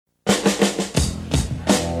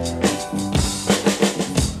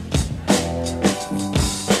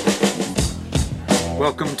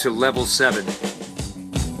Welcome to Level 7. A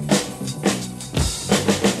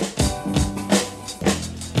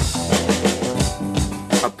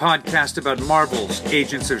podcast about Marvel's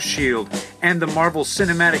Agents of S.H.I.E.L.D. and the Marvel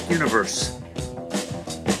Cinematic Universe.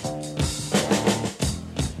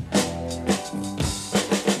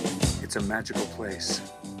 It's a magical place.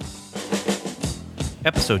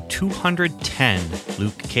 Episode 210,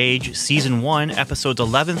 Luke Cage, Season 1, Episodes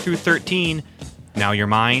 11 through 13, Now You're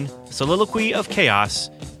Mine, Soliloquy of Chaos,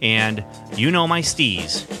 and You Know My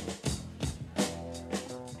Steez.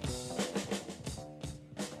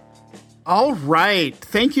 All right.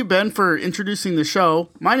 Thank you, Ben, for introducing the show.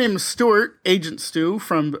 My name is Stuart, Agent Stu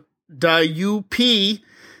from the UPEH,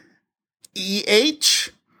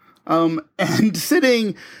 and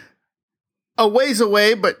sitting a ways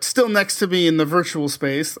away, but still next to me in the virtual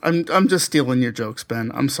space. I'm just stealing your jokes,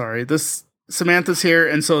 Ben. I'm sorry. Samantha's here,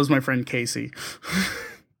 and so is my friend Casey.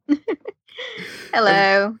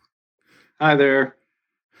 Hello. Hi there.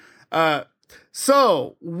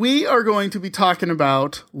 So we are going to be talking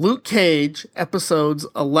about Luke Cage episodes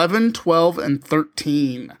 11, 12, and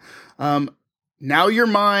 13. Now You're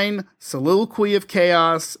Mine, Soliloquy of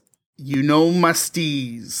Chaos, You Know My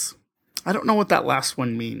Steez. I don't know what that last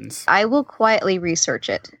one means. I will quietly research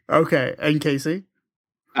it. Okay, and Casey?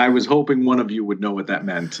 I was hoping one of you would know what that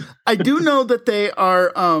meant. I do know that they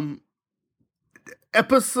are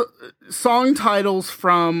song titles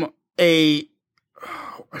from I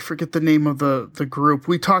forget the name of the group.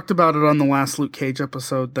 We talked about it on the last Luke Cage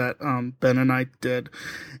episode that Ben and I did.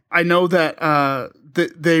 I know that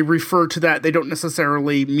they refer to that. They don't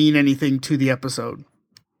necessarily mean anything to the episode.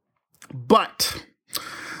 But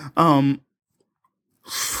on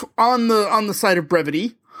the side of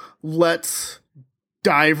brevity, let's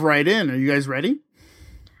dive right in. Are you guys ready?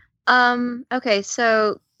 Okay,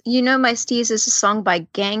 so You Know My Steez is a song by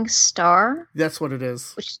Gang Starr. That's what it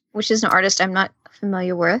is. Which is an artist I'm not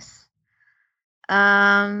familiar with.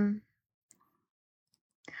 Style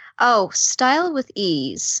with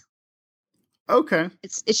Ease. Okay.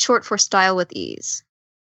 It's short for Style with Ease.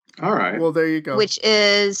 All right. Well, there you go. Which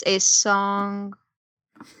is a song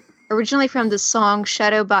originally from the song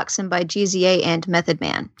Shadowboxing by GZA and Method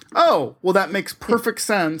Man. Oh, well, that makes perfect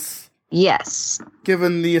sense. Yes.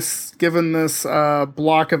 Given this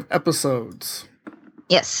block of episodes.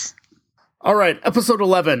 Yes. All right, episode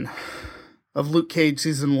 11 of Luke Cage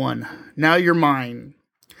Season 1, Now You're Mine.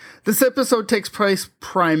 This episode takes place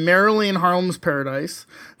primarily in Harlem's Paradise.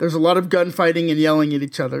 There's a lot of gunfighting and yelling at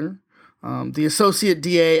each other. The associate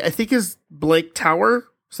DA, I think is Blake Tower.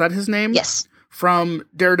 Is that his name? Yes. From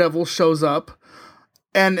Daredevil shows up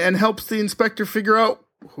and helps the inspector figure out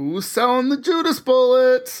who's selling the Judas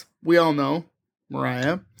bullets. We all know,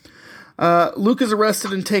 Mariah. Luke is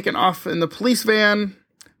arrested and taken off in the police van.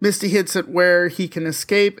 Misty hits it where he can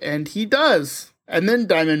escape, and he does. And then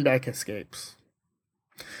Diamondback escapes.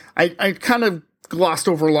 I kind of glossed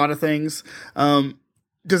over a lot of things.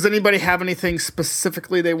 Does anybody have anything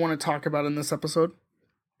specifically they want to talk about in this episode?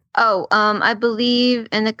 I believe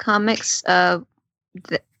in the comics,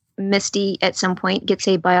 Misty at some point gets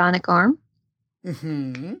a bionic arm.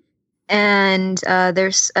 Mm-hmm. And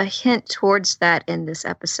there's a hint towards that in this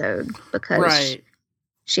episode because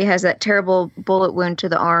she has that terrible bullet wound to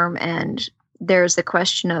the arm, and there's the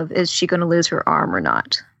question of, is she going to lose her arm or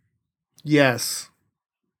not? Yes.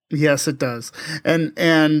 Yes, it does. And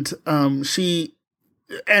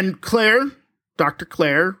Claire, Dr.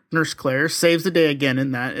 Claire, Nurse Claire, saves the day again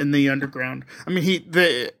in the underground. I mean,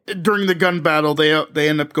 during the gun battle, they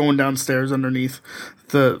end up going downstairs underneath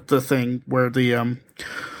the thing where the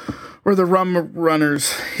rum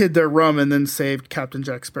runners hid their rum and then saved Captain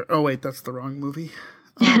Jack Sparrow. Oh wait, that's the wrong movie.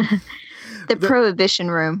 The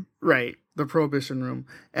Prohibition Room. Right, the Prohibition Room.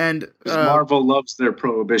 And Marvel loves their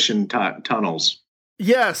Prohibition tunnels.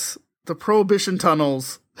 Yes, the Prohibition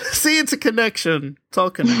tunnels. See, it's a connection. It's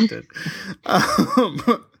all connected.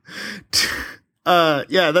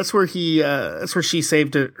 That's where she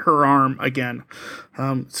saved her arm again.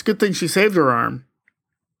 It's a good thing she saved her arm,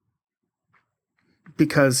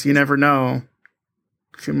 because you never know.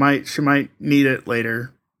 She might need it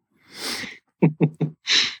later.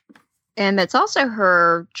 And that's also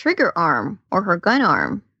her trigger arm or her gun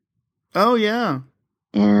arm. Oh yeah.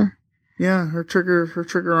 Yeah. Yeah, her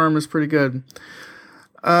trigger arm is pretty good.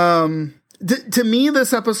 To me,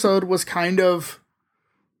 this episode was kind of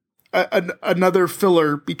another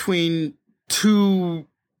filler between two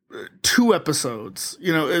episodes.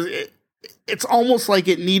 You know, it's almost like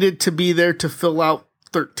it needed to be there to fill out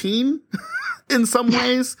 13 in some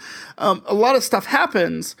ways. A lot of stuff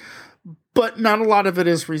happens, but not a lot of it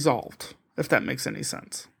is resolved, if that makes any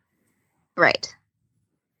sense. Right.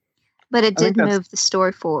 But it did move the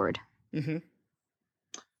story forward. Mm-hmm.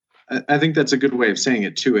 I think that's a good way of saying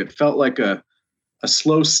it too. It felt like a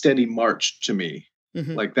slow, steady march to me.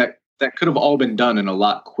 Mm-hmm. Like that could have all been done in a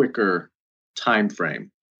lot quicker time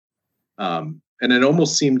frame. And it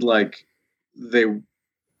almost seemed like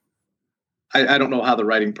I don't know how the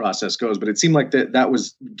writing process goes, but it seemed like that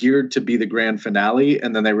was geared to be the grand finale.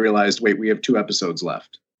 And then they realized, wait, we have 2 episodes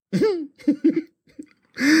left.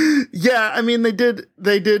 Yeah. I mean, they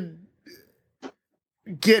did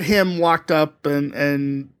get him locked up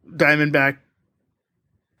and Diamondback,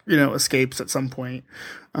 escapes at some point.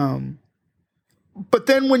 But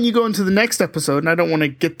then when you go into the next episode, and I don't want to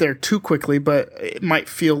get there too quickly, but it might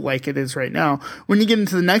feel like it is right now. When you get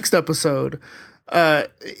into the next episode,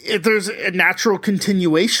 there's a natural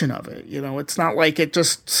continuation of it. It's not like it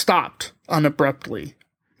just stopped abruptly.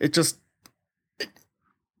 It just,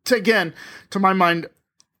 again, to my mind,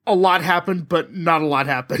 a lot happened, but not a lot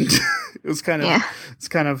happened. It was kind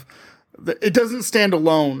of, it doesn't stand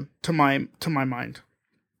alone to my mind.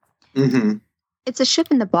 Mm-hmm. It's a ship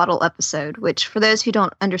in the bottle episode, which for those who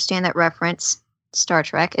don't understand that reference, Star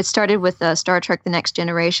Trek, it started with Star Trek: The Next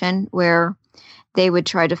Generation, where they would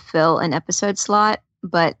try to fill an episode slot,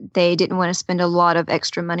 but they didn't want to spend a lot of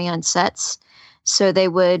extra money on sets. So they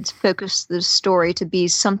would focus the story to be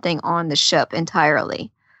something on the ship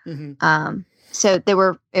entirely. Mm-hmm. So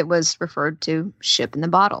it was referred to ship in the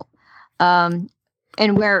bottle.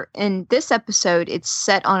 And where in this episode, it's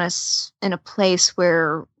set on us in a place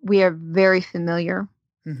where we are very familiar.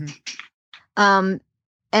 Mm-hmm.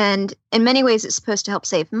 And in many ways, it's supposed to help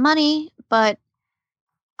save money, but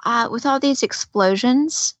with all these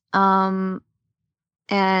explosions and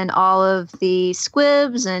all of the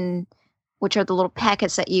squibs, and which are the little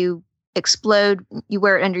packets that you explode, you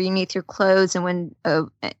wear it underneath your clothes, and when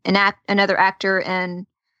another actor and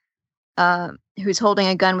who's holding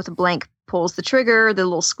a gun with a blank pulls the trigger, the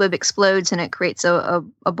little squib explodes and it creates a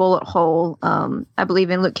bullet hole. I believe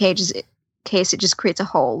in Luke Cage's case, it just creates a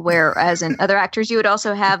hole, whereas in other actors, you would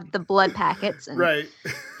also have the blood packets. And, right.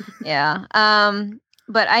 Yeah.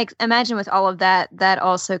 But I imagine with all of that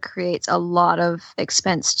also creates a lot of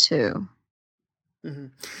expense too. Mm-hmm.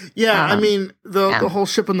 Yeah, I mean, the whole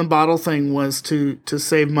ship in the bottle thing was to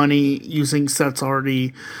save money using sets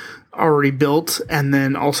already built, and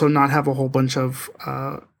then also not have a whole bunch of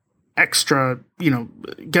extra,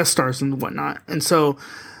 guest stars and whatnot. And so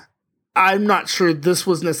I'm not sure this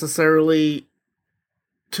was necessarily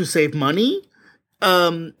to save money.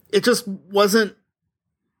 It just wasn't.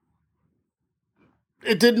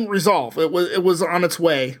 It didn't resolve. It was on its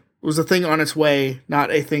way. It was a thing on its way,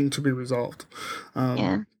 not a thing to be resolved.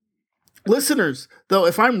 Listeners, though,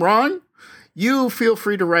 if I'm wrong, you feel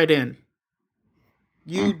free to write in.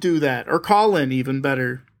 You do that. Or call in, even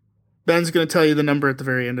better. Ben's going to tell you the number at the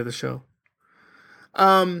very end of the show.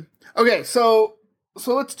 Okay, so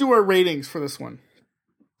let's do our ratings for this one.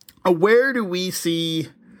 Where do we see...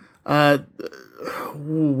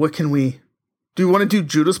 what can we... Do you want to do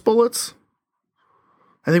Judas Bullets?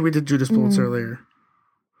 I think we did Judas Bullets earlier.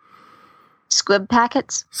 Squib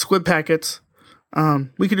packets? Squib packets.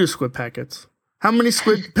 We could do squib packets. How many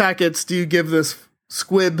squib packets do you give this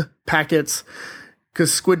squib packets?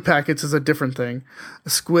 Because squid packets is a different thing.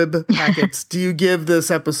 Squib packets. Do you give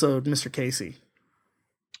this episode, Mr. Casey?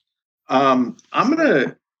 I'm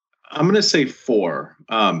gonna say 4.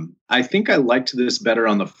 I think I liked this better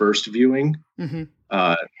on the first viewing.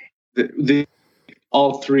 Mm-hmm.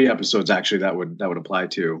 All 3 episodes actually that would apply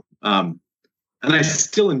to. And I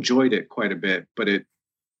still enjoyed it quite a bit, but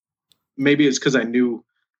maybe it's because I knew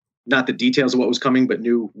not the details of what was coming, but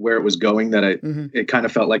knew where it was going, that it kind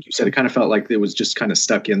of felt like you said, it kind of felt like it was just kind of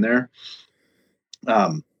stuck in there.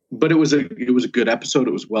 But it was a good episode.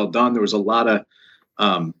 It was well done. There was a lot of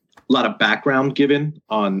background given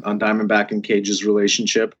on Diamondback and Cage's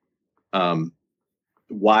relationship,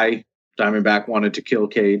 why Diamondback wanted to kill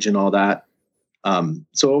Cage and all that.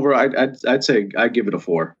 So overall, I'd say I'd give it a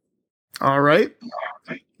 4. All right.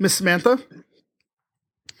 Miss Samantha?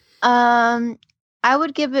 I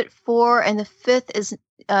would give it 4, and the 5th is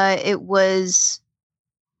it was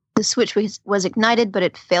the switch was ignited, but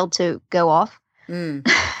it failed to go off. And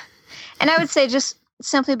I would say just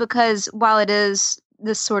simply because while it is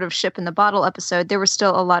this sort of ship in the bottle episode, there was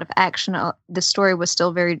still a lot of action. The story was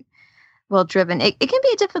still very well driven. It can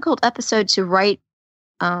be a difficult episode to write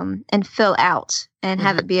and fill out and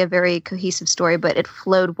have it be a very cohesive story, but it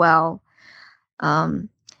flowed well.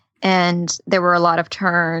 And there were a lot of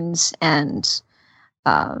turns, and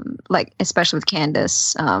like especially with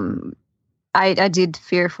Candace, I did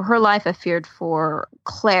fear for her life. I feared for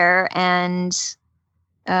Claire and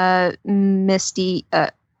Misty.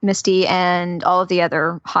 Misty and all of the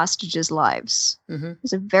other hostages' lives. Mm-hmm. It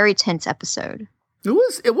was a very tense episode. It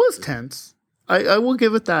was tense. I will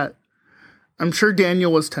give it that. I'm sure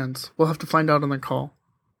Daniel was tense. We'll have to find out on the call.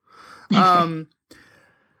 I'm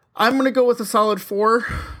going to go with a solid 4.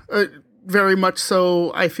 Very much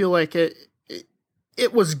so. I feel like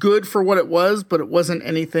it was good for what it was, but it wasn't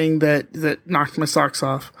anything that knocked my socks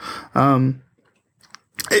off. A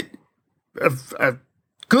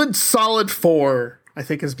good solid 4, I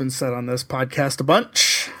think, has been said on this podcast a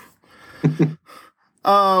bunch.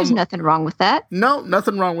 There's nothing wrong with that. No,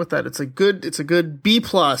 nothing wrong with that. It's a good B+.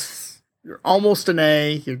 You're almost an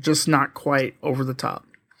A. You're just not quite over the top.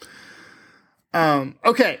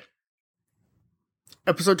 Okay.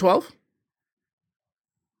 Episode 12?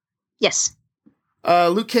 Yes.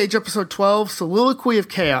 Luke Cage, episode 12, Soliloquy of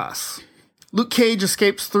Chaos. Luke Cage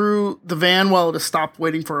escapes through the van while it is stopped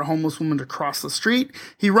waiting for a homeless woman to cross the street.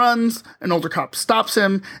 He runs, an older cop stops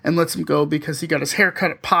him and lets him go because he got his hair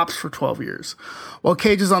cut at Pop's for 12 years. While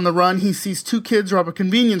Cage is on the run, he sees 2 kids rob a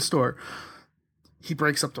convenience store. He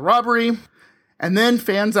breaks up the robbery and then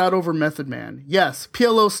fans out over Method Man. Yes,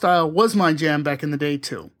 PLO style was my jam back in the day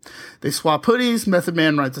too. They swap hoodies, Method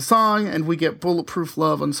Man writes a song, and we get Bulletproof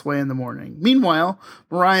Love on Sway in the Morning. Meanwhile,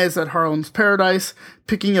 Mariah is at Harlem's Paradise,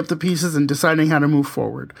 picking up the pieces and deciding how to move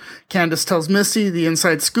forward. Candace tells Misty the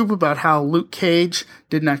inside scoop about how Luke Cage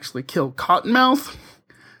didn't actually kill Cottonmouth.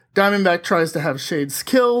 Diamondback tries to have Shades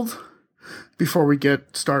killed. Before we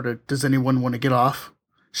get started, does anyone want to get off?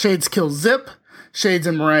 Shades kills Zip. Shades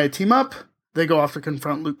and Mariah team up. They go off to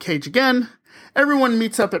confront Luke Cage again. Everyone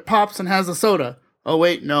meets up at Pop's and has a soda. Oh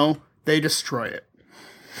wait, no. They destroy it.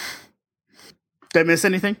 Did I miss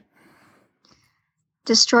anything?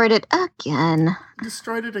 Destroyed it again.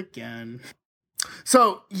 Destroyed it again.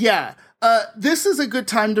 So, yeah. This is a good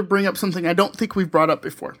time to bring up something I don't think we've brought up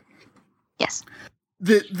before. Yes.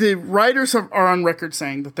 The writers are on record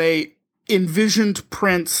saying that they envisioned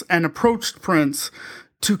Prince and approached Prince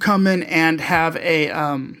to come in and have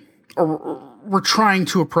or we're trying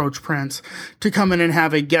to approach Prince to come in and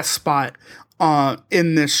have a guest spot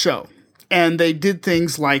in this show. And they did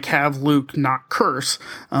things like have Luke not curse,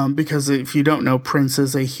 because if you don't know, Prince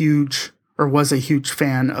is was a huge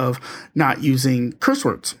fan of not using curse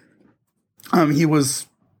words. I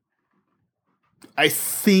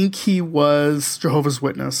think he was Jehovah's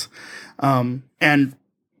Witness, and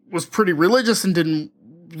was pretty religious and didn't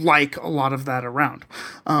like a lot of that around.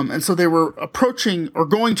 And so they were approaching or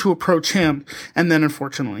going to approach him, and then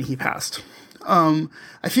unfortunately he passed. I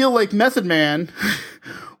feel like Method Man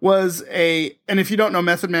was and if you don't know,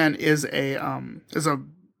 Method Man is a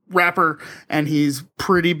rapper, and he's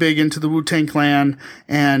pretty big into the Wu-Tang Clan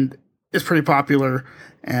and is pretty popular,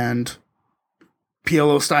 and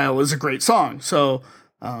PLO Style is a great song. So,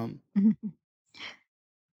 all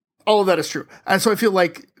of that is true. And so I feel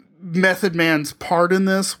like Method Man's part in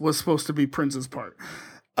this was supposed to be Prince's part.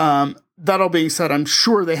 That all being said, I'm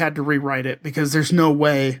sure they had to rewrite it because there's no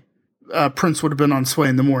way Prince would have been on Sway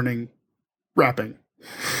in the Morning rapping.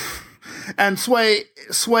 And Sway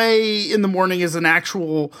in the Morning is an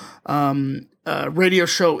actual radio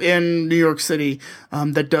show in New York City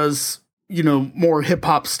that does, more hip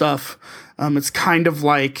hop stuff. It's kind of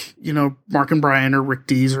like, Mark and Brian or Rick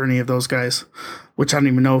Dees or any of those guys, which I don't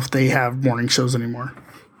even know if they have morning shows anymore.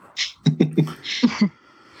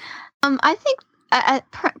 I think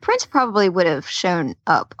Prince probably would have shown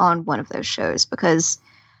up on one of those shows because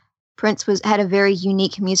Prince had a very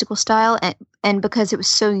unique musical style, and because it was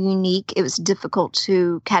so unique, it was difficult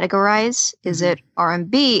to categorize. Is it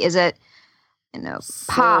R&B? Is it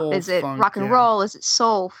pop? Soul, is it funk, rock and roll? Is it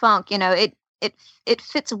soul, funk? It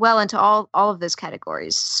fits well into all of those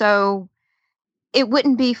categories. So it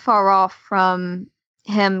wouldn't be far off from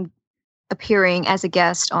him appearing as a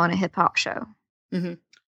guest on a hip hop show. Mm-hmm.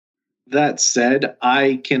 That said,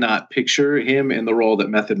 I cannot picture him in the role that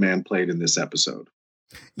Method Man played in this episode.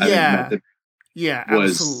 I think Method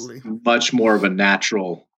was absolutely much more of a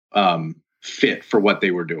natural fit for what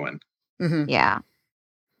they were doing. Mm-hmm. Yeah.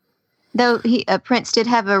 Though Prince did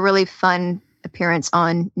have a really fun appearance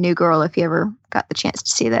on New Girl, if you ever got the chance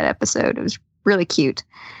to see that episode. It was really cute.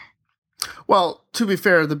 Well, to be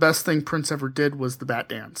fair, the best thing Prince ever did was the bat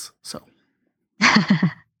dance. So,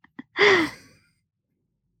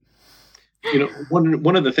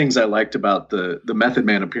 one of the things I liked about the Method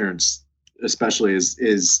Man appearance, especially,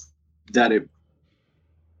 is that it,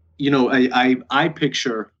 I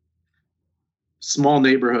picture small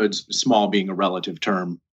neighborhoods, small being a relative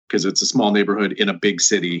term because it's a small neighborhood in a big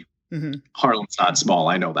city. Mm-hmm. Harlem's not small,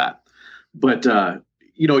 I know that, but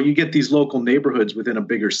you get these local neighborhoods within a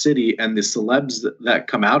bigger city, and the celebs that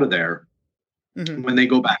come out of there when they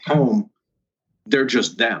go back home, they're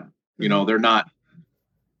just them. You know, they're not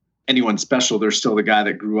anyone special. They're still the guy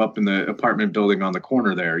that grew up in the apartment building on the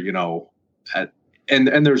corner there, you know,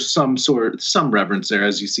 and there's some reverence there,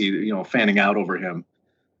 as you see, you know, fanning out over him,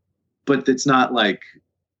 but it's not like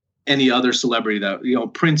any other celebrity that, you know,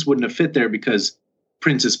 Prince wouldn't have fit there because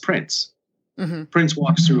Prince is Prince. Prince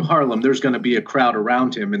walks through Harlem. There's going to be a crowd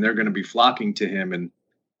around him and they're going to be flocking to him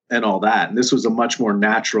and all that. And this was a much more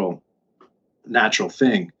natural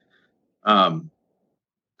thing.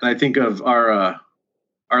 I think of our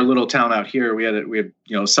little town out here. We had you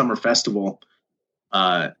know, summer festival,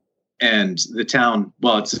 and the town.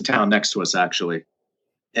 Well, it's a town next to us actually,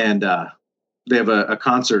 and they have a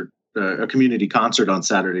concert, a community concert on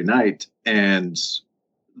Saturday night, and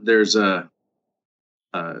there's a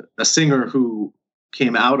singer who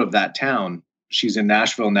came out of that town. She's in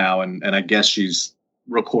Nashville now, and I guess she's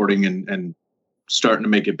recording and starting to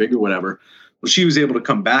make it big or whatever. Well, she was able to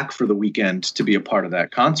come back for the weekend to be a part of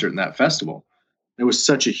that concert and that festival. It was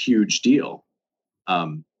such a huge deal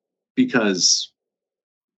because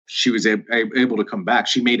she was able to come back.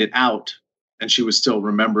 She made it out and she was still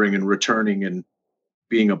remembering and returning and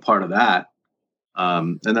being a part of that.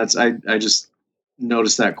 And that's, I just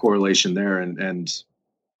noticed that correlation there. And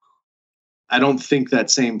I don't think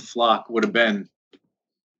that same flock would have been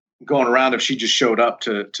going around if she just showed up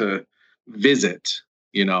to visit,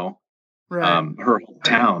 you know, her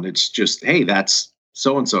hometown. It's just, hey, that's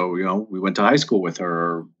so-and-so, you know, we went to high school with her,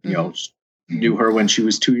 or, you know, knew her when she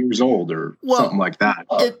was 2 years old or something like that.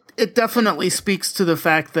 It definitely speaks to the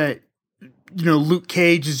fact that, you know, Luke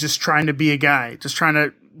Cage is just trying to be a guy, just trying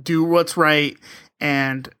to do what's right.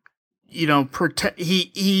 And, you know,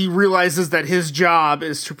 he realizes that his job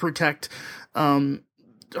is to protect,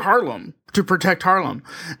 Harlem.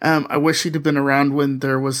 I wish he'd have been around when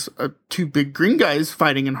there was two big green guys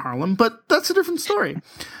fighting in Harlem, but that's a different story.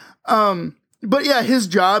 But yeah, his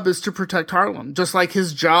job is to protect Harlem, just like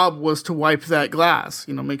his job was to wipe that glass,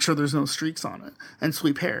 you know, make sure there's no streaks on it and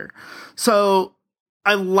sweep hair. So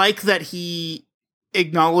I like that he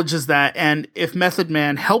acknowledges that. And if Method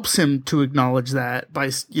Man helps him to acknowledge that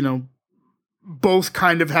by, you know, both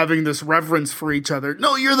kind of having this reverence for each other.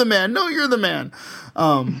 No, you're the man. No, you're the man.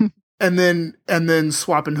 And then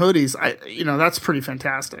swapping hoodies. You know, that's pretty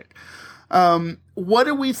fantastic. What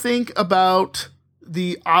do we think about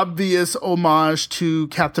the obvious homage to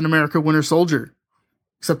Captain America Winter Soldier?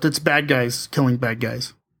 Except it's bad guys killing bad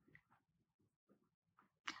guys.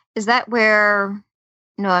 Is that where,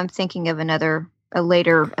 no, I'm thinking of a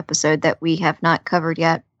later episode that we have not covered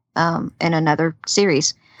yet, in another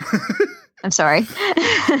series. I'm sorry.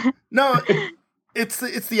 No, it's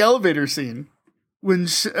the elevator scene when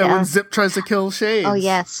Zip tries to kill Shades. Oh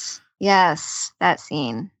yes, that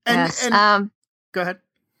scene. And go ahead.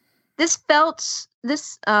 This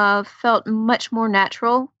felt much more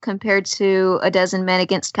natural compared to A Dozen Men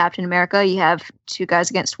Against Captain America. You have two guys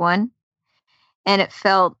against one, and it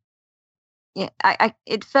felt,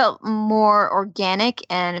 it felt more organic,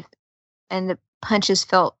 and the punches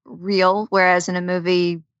felt real. Whereas in a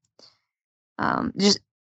movie, just,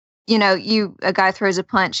 you know, a guy throws a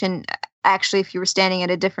punch, and actually, if you were standing at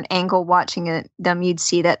a different angle watching them, you'd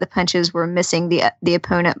see that the punches were missing the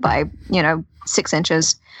opponent by, you know, 6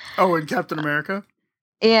 inches. Oh, in Captain America?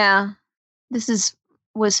 Yeah. This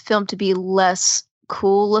was filmed to be less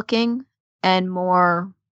cool looking and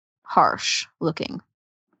more harsh looking.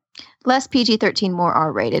 Less PG-13, more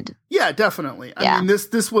R-rated. Yeah, definitely. I mean,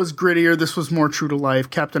 this was grittier. This was more true to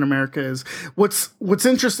life. Captain America is... What's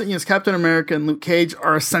interesting is Captain America and Luke Cage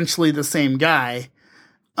are essentially the same guy.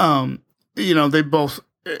 You know, they both...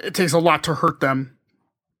 It takes a lot to hurt them.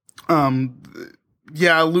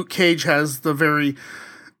 Yeah, Luke Cage has the very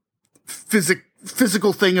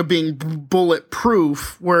physical thing of being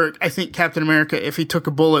bulletproof, where I think Captain America, if he took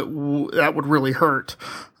a bullet, that would really hurt.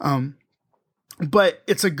 But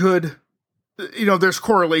it's a good, you know, there's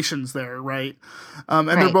correlations there, right? And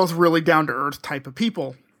right. They're both really down to earth type of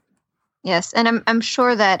people. Yes, and I'm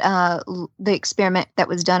sure that the experiment that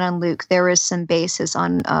was done on Luke, there is some basis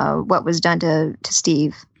on what was done to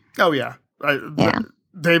Steve. Oh yeah,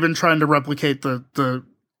 they've been trying to replicate the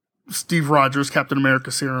Steve Rogers Captain America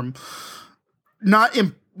serum, not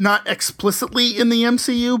explicitly in the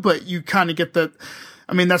MCU, but you kind of get that.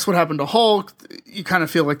 I mean, that's what happened to Hulk. You kind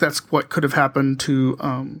of feel like that's what could have happened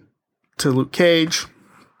to Luke Cage,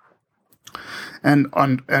 and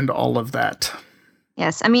all of that.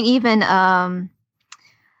 Yes, I mean, even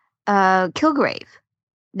Kilgrave,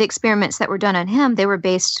 the experiments that were done on him, they were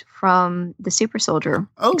based from the Super Soldier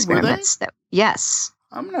experiments. Were they? Yes.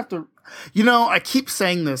 I'm gonna have to. I keep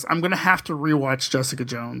saying this. I'm gonna have to rewatch Jessica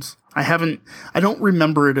Jones. I don't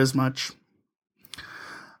remember it as much.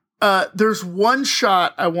 There's one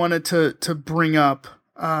shot I wanted to bring up.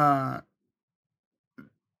 And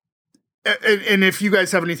if you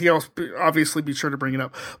guys have anything else, obviously be sure to bring it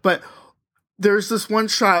up. But there's this one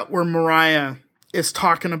shot where Mariah is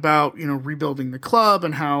talking about, rebuilding the club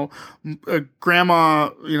and how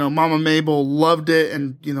grandma, Mama Mabel loved it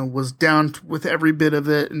and, was down with every bit of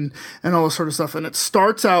it and all this sort of stuff. And it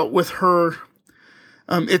starts out with her,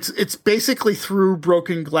 it's basically through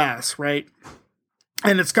broken glass, right?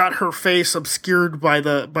 And it's got her face obscured by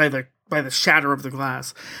the shatter of the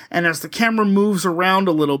glass. And as the camera moves around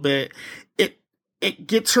a little bit, it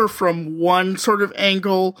gets her from one sort of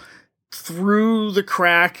angle through the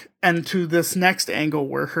crack and to this next angle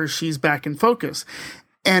where she's back in focus.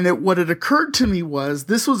 And what had occurred to me was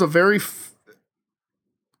this was a very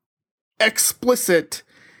explicit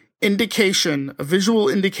indication, a visual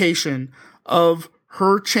indication of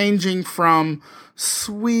her changing from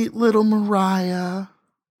sweet little Mariah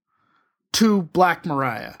to Black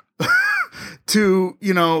Mariah. To,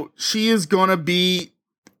 she is going to be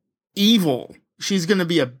evil. She's going to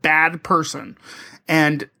be a bad person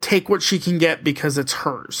and take what she can get because it's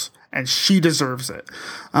hers and she deserves it.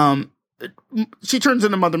 She turns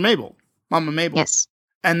into Mama Mabel. Yes.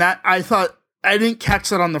 And that I thought, I didn't catch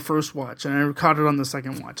that on the first watch and I caught it on the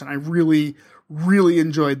second watch and I really, really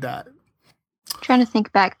enjoyed that. Trying to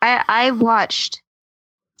think back. I watched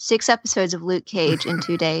 6 episodes of Luke Cage in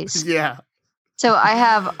 2 days. Yeah. So I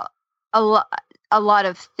have a lot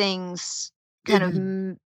of things kind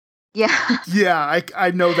of. Yeah. Yeah,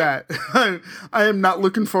 I know that. I am not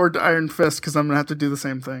looking forward to Iron Fist because I'm going to have to do the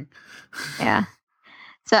same thing. Yeah.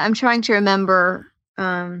 So I'm trying to remember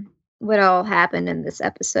what all happened in this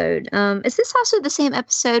episode. Is this also the same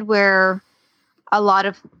episode where a lot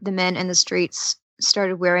of the men in the streets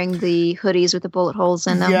started wearing the hoodies with the bullet holes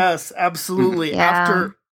in them? Yes, absolutely. Yeah.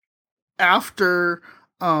 After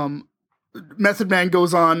Method Man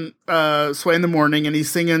goes on Sway in the Morning and he's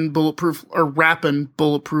singing rapping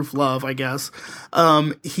Bulletproof Love, I guess.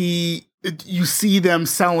 You see them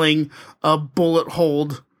selling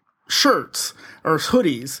bullet-holed shirts or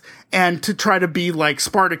hoodies and to try to be like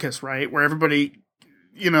Spartacus, right? Where everybody,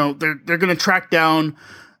 they're going to track down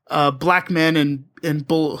black men in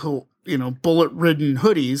bullet-ridden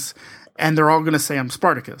hoodies and they're all going to say I'm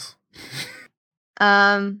Spartacus.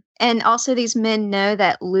 And also these men know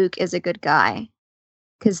that Luke is a good guy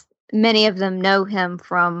because many of them know him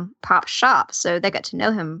from Pop Shop. So they got to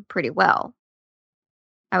know him pretty well,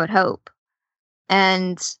 I would hope.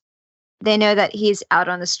 And they know that he's out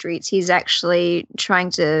on the streets. He's actually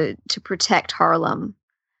trying to protect Harlem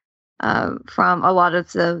from a lot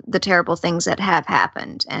of the terrible things that have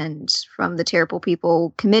happened and from the terrible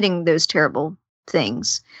people committing those terrible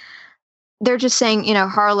things. They're just saying,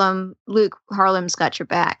 Luke, Harlem's got your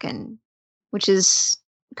back, and which is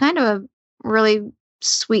kind of a really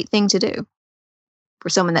sweet thing to do for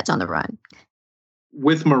someone that's on the run.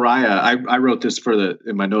 With Mariah, I wrote this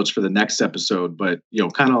in my notes for the next episode, but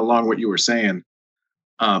kind of along what you were saying,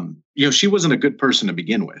 she wasn't a good person to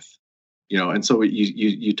begin with, and so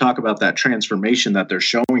you talk about that transformation that they're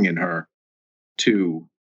showing in her to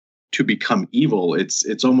become evil.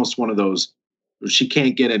 It's almost one of those. She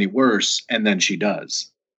can't get any worse, and then she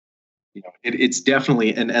does. It's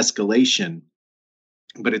definitely an escalation,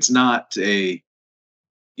 but it's not a.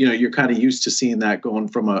 You're kind of used to seeing that going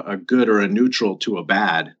from a good or a neutral to a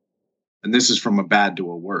bad, and this is from a bad to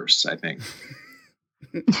a worse, I think.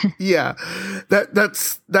 Yeah,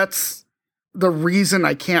 that's the reason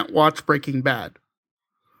I can't watch Breaking Bad,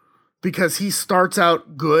 because he starts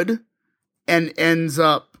out good and ends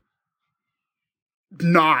up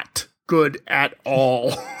not good at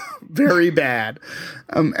all. Very bad.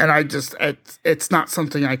 And it's not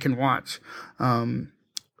something I can watch.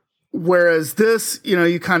 Whereas this,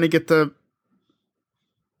 you kind of get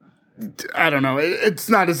I don't know. It's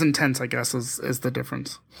not as intense, I guess, is the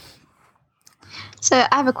difference. So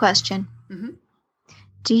I have a question. Mm-hmm.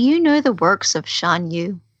 Do you know the works of Shan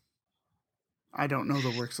Yu? I don't know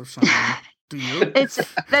the works of Shan Yu. Do you? That's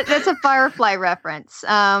a Firefly reference.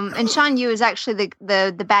 And Shan Yu is actually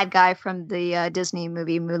the bad guy from the Disney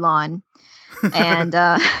movie Mulan. And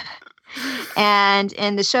and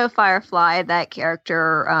in the show Firefly, that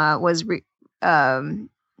character was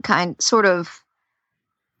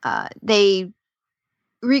they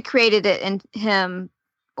recreated it in him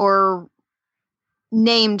or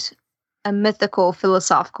named a mythical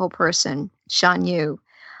philosophical person, Shan Yu.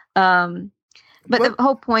 But the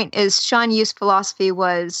whole point is Shan Yu's philosophy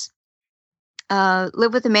was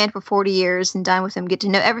live with a man for 40 years and dine with him, get to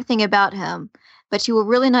know everything about him, but you will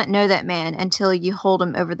really not know that man until you hold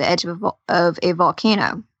him over the edge of a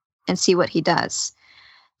volcano and see what he does.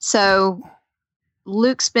 So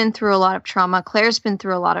Luke's been through a lot of trauma. Claire's been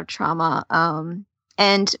through a lot of trauma.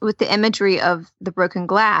 And with the imagery of the broken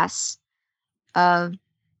glass,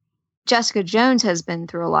 Jessica Jones has been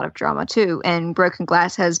through a lot of drama too, and broken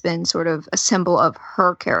glass has been sort of a symbol of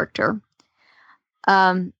her character.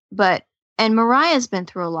 And Mariah's been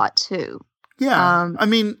through a lot too. Yeah. I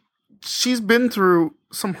mean, she's been through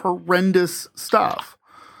some horrendous stuff.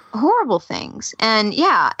 Horrible things. And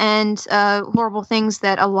horrible things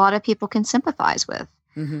that a lot of people can sympathize with.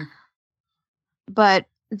 Mm-hmm. But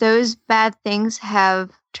those bad things have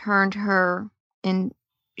turned her, and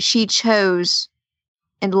she chose,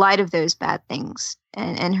 in light of those bad things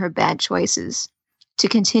and her bad choices, to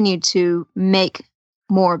continue to make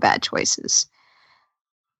more bad choices.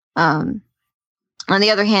 On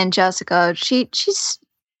the other hand, Jessica, she's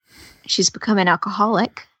become an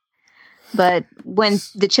alcoholic, but when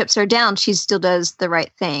the chips are down, she still does the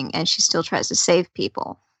right thing and she still tries to save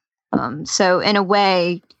people. So in a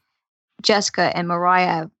way, Jessica and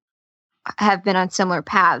Mariah have been on similar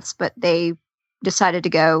paths, but they decided to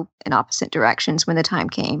go in opposite directions when the time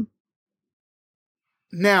came.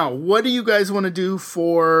 Now, what do you guys want to do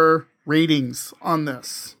for ratings on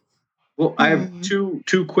this? Well, I have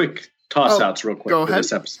two quick toss-outs real quick for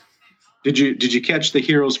this episode. Did you catch the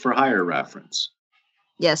Heroes for Hire reference?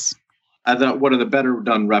 Yes. I thought one of the better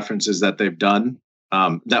done references that they've done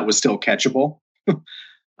that was still catchable.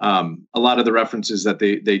 A lot of the references that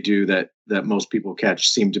they do that most people catch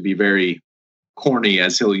seem to be very corny,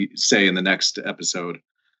 as he'll say in the next episode.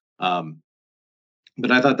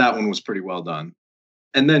 But I thought that one was pretty well done.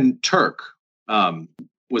 And then Turk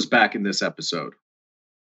was back in this episode.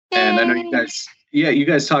 And I know you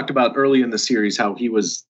guys talked about early in the series how he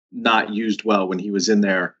was not used well when he was in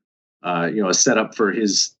there, a setup for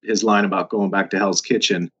his line about going back to Hell's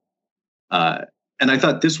Kitchen. And I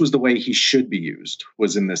thought this was the way he should be used,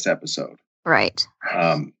 was in this episode. Right.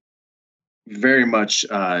 Very much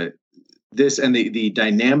this and the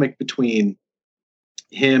dynamic between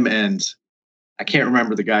him and, I can't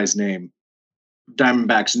remember the guy's name,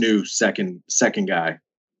 Diamondback's new second guy.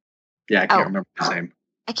 Yeah, I can't remember his name.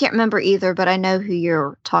 I can't remember either, but I know who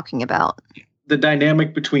you're talking about. The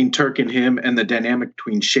dynamic between Turk and him, and the dynamic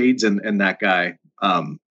between Shades and that guy,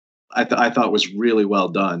 I thought was really well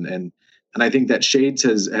done, and I think that Shades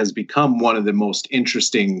has become one of the most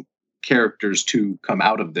interesting characters to come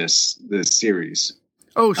out of this series.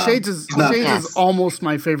 Oh, Shades is almost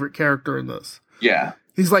my favorite character in this. Yeah.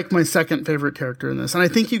 He's like my second favorite character in this. And I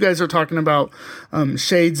think you guys are talking about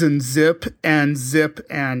Shades and Zip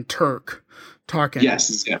and Turk talking. Yes,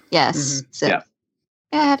 Zip. Yes, Mm-hmm. Zip. Yeah.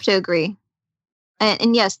 I have to agree.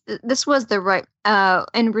 And yes, this was the right,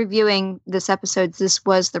 in reviewing this episode, this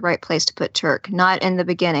was the right place to put Turk, not in the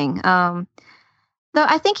beginning. Though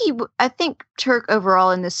I think Turk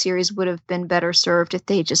overall in this series would have been better served if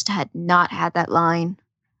they just had not had that line.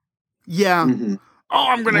 Yeah. Mm-hmm. Oh,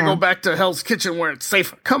 I'm going to go back to Hell's Kitchen where it's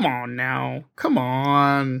safe. Come on now. Come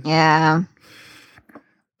on. Yeah.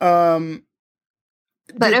 But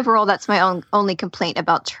overall, that's my only complaint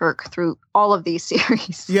about Turk through all of these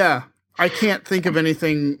series. Yeah. I can't think of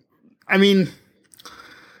anything. I mean,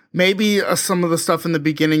 maybe some of the stuff in the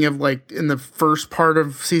beginning of, like, in the first part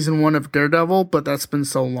of season 1 of Daredevil, but that's been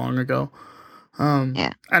so long ago.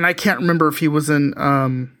 Yeah. And I can't remember if he was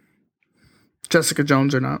in Jessica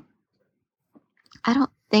Jones or not. I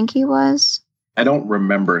don't think he was. I don't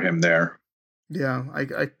remember him there. Yeah,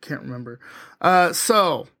 I can't remember.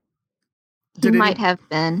 So he might have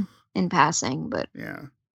been in passing, but yeah.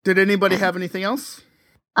 Did anybody have anything else?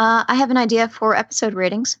 I have an idea for episode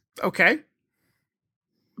ratings. Okay.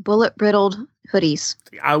 Bullet riddled hoodies.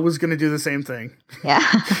 I was gonna do the same thing. Yeah.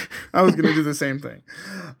 I was gonna do the same thing.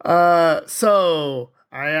 So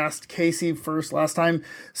I asked Casey first last time.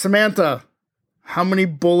 Samantha, how many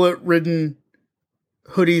bullet-ridden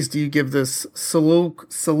hoodies do you give this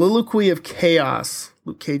Soliloquy of Chaos,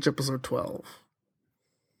 Luke Cage episode 12?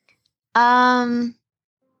 I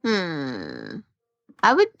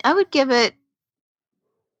would give it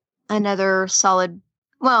another solid,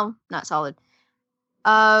 well, not solid.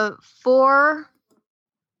 4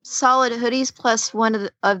 solid hoodies plus one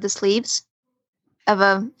of the sleeves of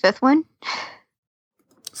a 5th one.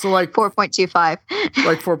 So like 4.25.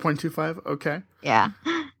 Like 4.25. Okay. Yeah.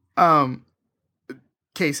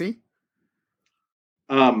 Casey.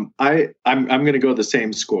 I'm going to go the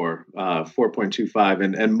same score,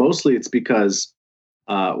 4.25, and mostly it's because,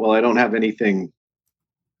 I don't have anything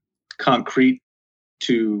concrete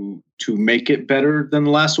to make it better than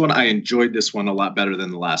the last one. I enjoyed this one a lot better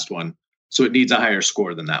than the last one, so it needs a higher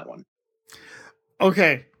score than that one.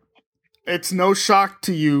 Okay, it's no shock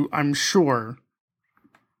to you, I'm sure.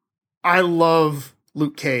 I love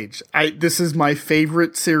Luke Cage. This is my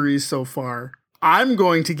favorite series so far. I'm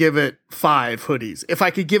going to give it 5 hoodies. If I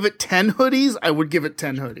could give it 10 hoodies, I would give it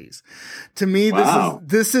 10 hoodies. To me, wow.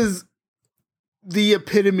 this is the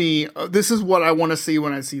epitome. This is what I want to see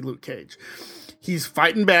when I see Luke Cage. He's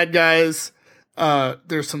fighting bad guys.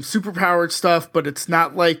 There's some superpowered stuff, but it's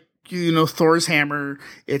not like, Thor's hammer.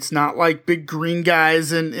 It's not like big green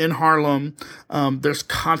guys in Harlem. There's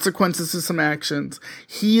consequences to some actions.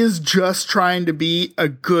 He is just trying to be a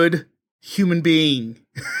good human being.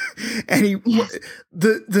 And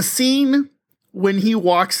the scene when he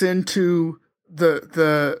walks into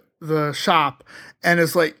the shop and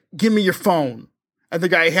is like, "Give me your phone," and the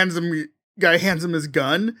guy hands him his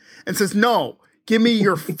gun and says, "No, give me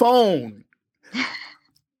your phone."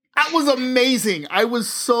 That was amazing. I was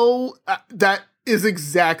so that is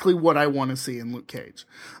exactly what I want to see in Luke Cage.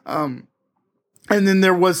 And then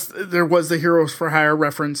there was the Heroes for Hire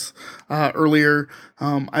reference earlier.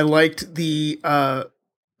 I liked the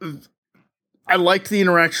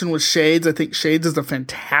interaction with Shades. I think Shades is a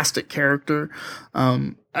fantastic character.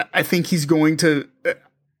 I think he's going to.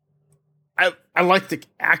 I like the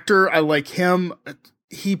actor. I like him.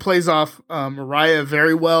 He plays off Mariah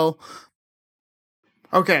very well.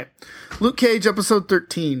 Okay, Luke Cage, episode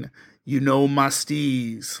 13. You know my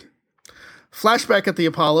steez. Flashback at the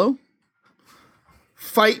Apollo.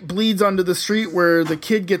 Fight bleeds onto the street where the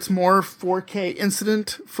kid gets more 4K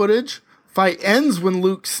incident footage. Fight ends when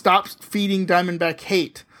Luke stops feeding Diamondback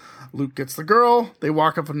hate. Luke gets the girl. They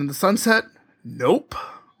walk up into the sunset. Nope.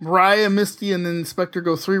 Mariah, Misty, and the Inspector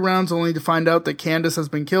go 3 rounds only to find out that Candace has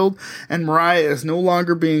been killed and Mariah is no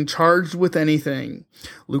longer being charged with anything.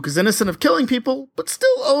 Luke is innocent of killing people, but still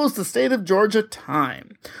owes the state of Georgia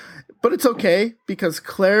time. But it's okay, because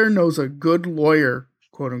Claire knows a good lawyer,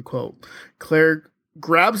 quote unquote. Claire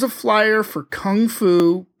grabs a flyer for Kung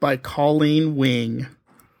Fu by Colleen Wing.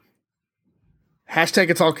 Hashtag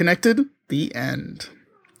it's all connected. The end.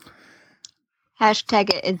 Hashtag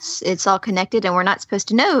it's all connected, and we're not supposed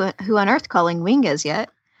to know who on earth Colleen Wing is yet.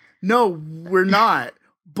 No, we're not.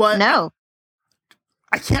 But no,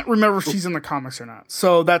 I can't remember if she's in the comics or not.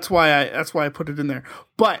 So that's why I put it in there.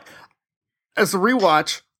 But as a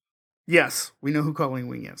rewatch, yes, we know who Colleen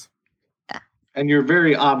Wing is. And you're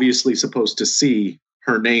very obviously supposed to see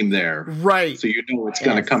her name there. Right. So you know it's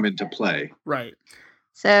going to come into play. Right.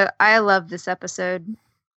 So I love this episode.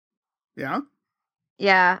 Yeah?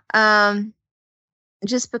 Yeah.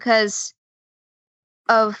 Just because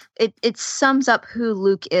of it sums up who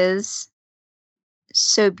Luke is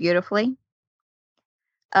so beautifully.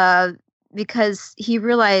 Because he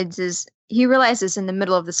realizes in the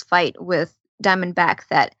middle of this fight with Diamondback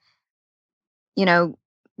that,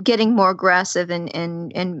 getting more aggressive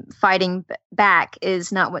and fighting back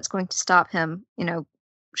is not what's going to stop him,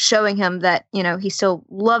 showing him that, he still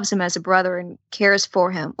loves him as a brother and cares for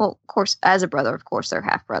him. Well, of course, as a brother, of course, they're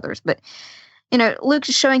half brothers, but, Luke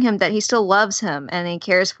is showing him that he still loves him and he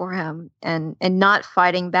cares for him, and not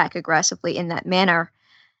fighting back aggressively in that manner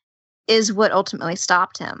is what ultimately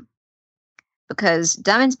stopped him. Because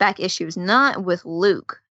Diamondback's issue is not with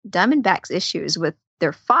Luke. Diamondback's issue is with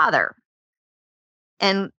their father.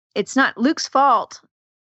 And it's not Luke's fault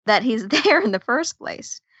that he's there in the first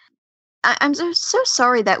place. I'm so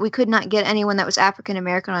sorry that we could not get anyone that was African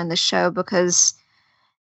American on the show, because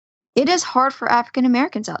it is hard for African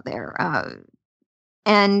Americans out there.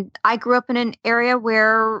 And I grew up in an area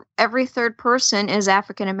where every third person is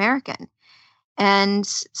African American. And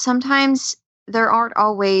sometimes there aren't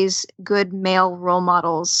always good male role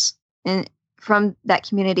models from that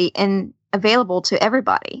community and available to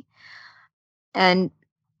everybody. And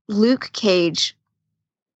Luke Cage,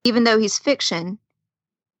 even though he's fiction,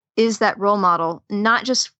 is that role model. Not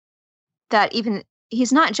just that, even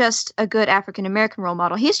he's not just a good African American role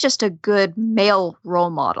model, he's just a good male role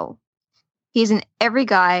model. He's an every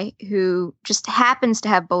guy who just happens to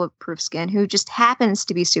have bulletproof skin, who just happens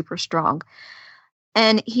to be super strong.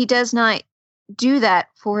 And he does not do that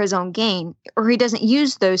for his own gain, or he doesn't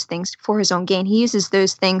use those things for his own gain. He uses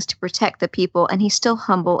those things to protect the people, and he's still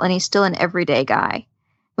humble, and he's still an everyday guy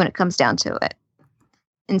when it comes down to it.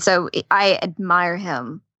 And so I admire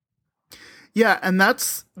him. Yeah, and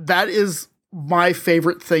that is my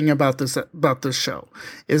favorite thing about this show,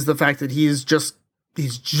 is the fact that he's just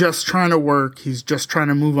trying to work, he's just trying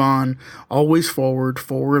to move on, always forward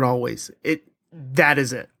always. That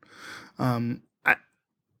is it.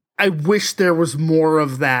 I wish there was more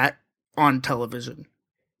of that on television.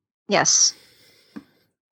 Yes.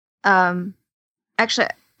 Actually,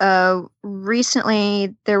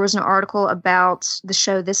 recently there was an article about the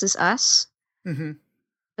show This Is Us,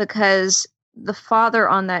 because the father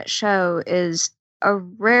on that show is a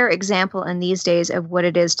rare example in these days of what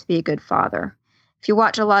it is to be a good father. If you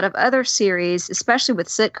watch a lot of other series, especially with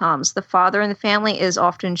sitcoms, the father in the family is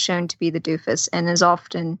often shown to be the doofus and is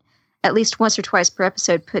often, at least once or twice per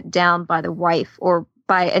episode, put down by the wife or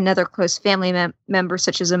by another close family member,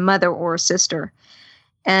 such as a mother or a sister.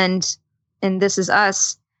 And in This Is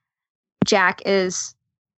Us,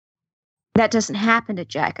 that doesn't happen to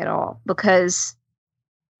Jack at all, because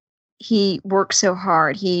he works so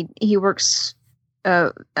hard. He works,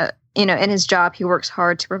 in his job, he works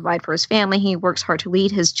hard to provide for his family. He works hard to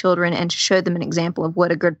lead his children and to show them an example of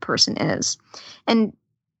what a good person is. And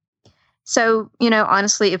so,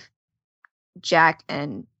 honestly, if Jack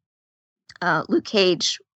and Luke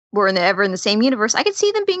Cage were ever in the same universe, I could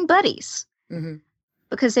see them being buddies,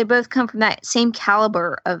 because they both come from that same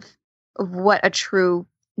caliber of what a true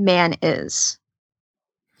man is.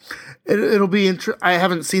 It'll be interesting. I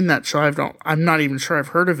haven't seen that show. I'm not even sure I've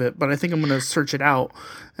heard of it, but I think I'm going to search it out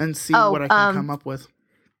and see what I can come up with.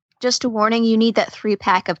 Just a warning: you need that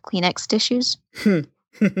 3-pack of Kleenex tissues.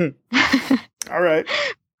 All right.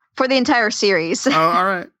 For the entire series. Oh, all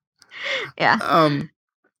right. Yeah.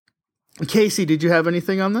 Casey, did you have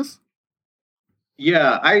anything on this?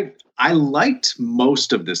 Yeah, I liked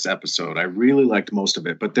most of this episode. I really liked most of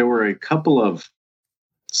it, but there were a couple of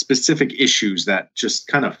specific issues that just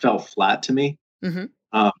kind of fell flat to me.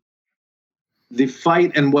 The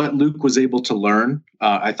fight and what Luke was able to learn,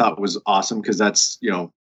 I thought was awesome, because that's,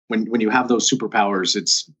 when you have those superpowers,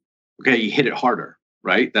 it's okay. You hit it harder,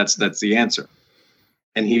 right? That's the answer.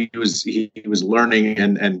 And he was learning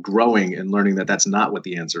and growing and learning that that's not what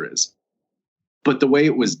the answer is. But the way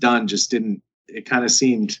it was done just didn't. It kind of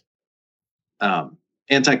seemed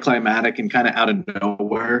anticlimactic and kind of out of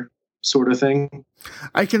nowhere sort of thing.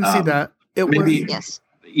 I can see that. Yes.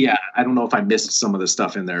 Yeah, I don't know if I missed some of the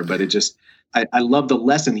stuff in there, but it just, I love the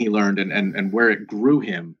lesson he learned and where it grew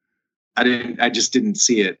him. I just didn't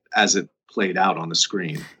see it as it played out on the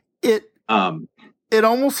screen. It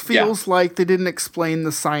almost feels like they didn't explain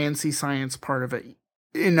the sciencey science part of it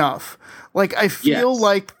enough. Like, I feel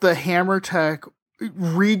like the hammer tech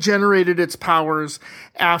regenerated its powers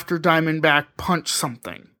after Diamondback punched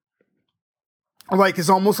something. Like, it's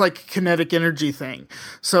almost like a kinetic energy thing.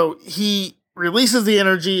 So he releases the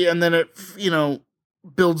energy and then it,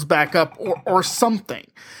 builds back up or something.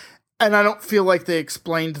 And I don't feel like they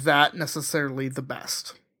explained that necessarily the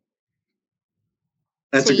best.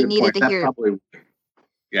 That's a good point.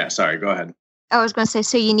 Yeah, sorry, go ahead. I was going to say,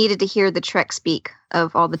 so you needed to hear the Trek speak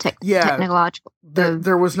of all the technological.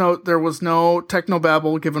 There was no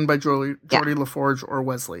technobabble given by Geordi LaForge or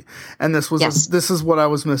Wesley, and this is what I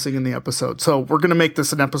was missing in the episode. So we're going to make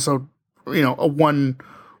this an episode, a one,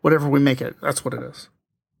 whatever we make it. That's what it is.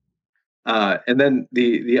 And then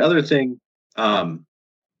the other thing,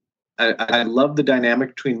 I love the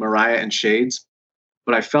dynamic between Mariah and Shades,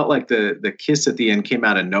 but I felt like the kiss at the end came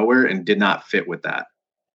out of nowhere and did not fit with that.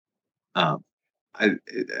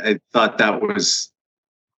 I thought that was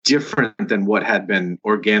different than what had been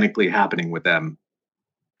organically happening with them.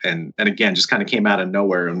 And again, just kind of came out of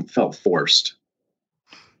nowhere and felt forced.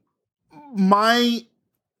 I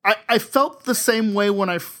felt the same way when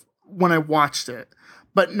I watched it,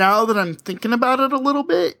 but now that I'm thinking about it a little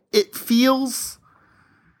bit, it feels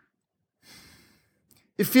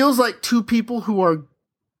like two people who are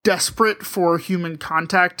desperate for human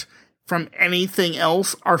contact from anything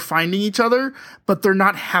else are finding each other, but they're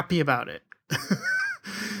not happy about it.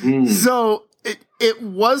 So it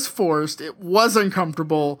was forced. It was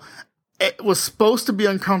uncomfortable. It was supposed to be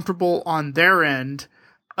uncomfortable on their end.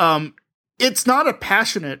 It's not a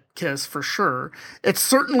passionate kiss for sure. It's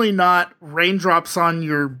certainly not raindrops on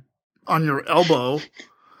your elbow.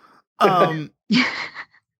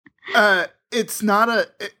 It's not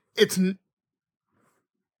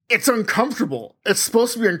it's uncomfortable. It's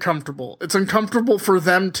supposed to be uncomfortable. It's uncomfortable for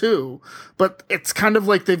them too, but it's kind of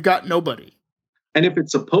like they've got nobody. And if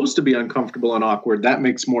it's supposed to be uncomfortable and awkward, that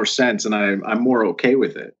makes more sense, and I'm more okay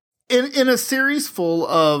with it. In a series full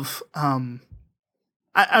of,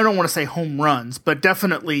 I don't want to say home runs, but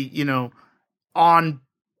definitely, on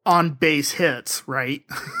base hits, right?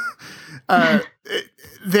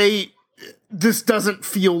 This doesn't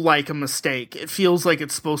feel like a mistake. It feels like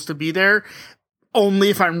it's supposed to be there. Only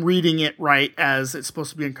if I'm reading it right, as it's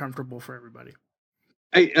supposed to be uncomfortable for everybody.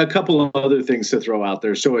 A couple of other things to throw out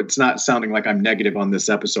there, so it's not sounding like I'm negative on this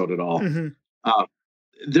episode at all.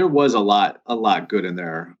 There was a lot good in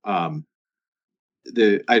there.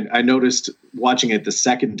 I noticed watching it the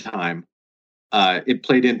second time, it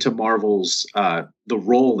played into Marvel's the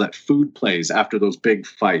role that food plays after those big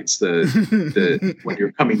fights. The when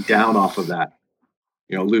you're coming down off of that,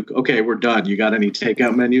 Luke. Okay, we're done. You got any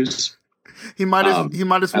takeout menus? He might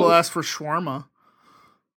as well ask for shawarma.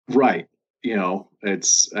 Right.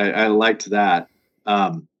 I liked that.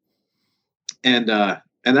 And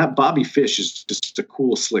that Bobby Fish is just a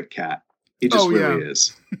cool, slick cat. He just really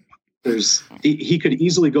is. He could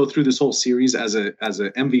easily go through this whole series as a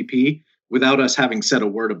MVP without us having said a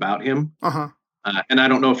word about him. Uh-huh. And I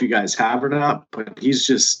don't know if you guys have or not, but he's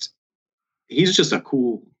just a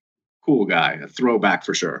cool guy, a throwback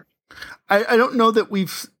for sure. I don't know that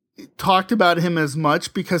we've talked about him as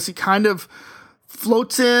much because he kind of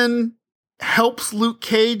floats in, helps Luke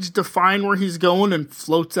Cage define where he's going, and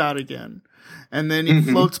floats out again. And then he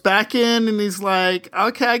floats back in and he's like,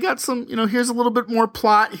 okay, I got some, here's a little bit more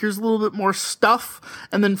plot. Here's a little bit more stuff.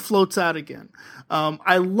 And then floats out again.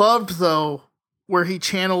 I loved, though, where he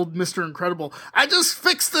channeled Mr. Incredible. I just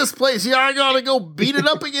fixed this place. Yeah, I got to go beat it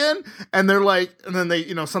up again. And they're like, and then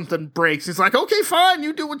they, something breaks. He's like, okay, fine.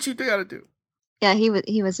 You do what you got to do. Yeah,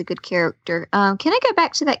 he was a good character. Can I go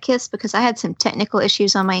back to that kiss? Because I had some technical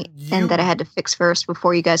issues on my end that I had to fix first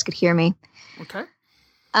before you guys could hear me. Okay.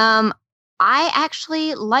 I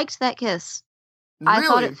actually liked that kiss. Really? I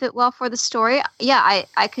thought it fit well for the story. Yeah,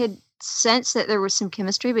 I could sense that there was some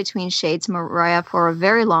chemistry between Shades and Mariah for a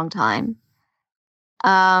very long time.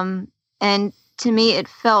 And to me, it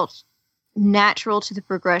felt natural to the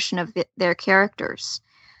progression of their characters.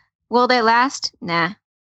 Will they last? Nah.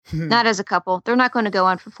 Not as a couple. They're not going to go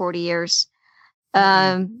on for 40 years.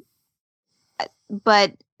 But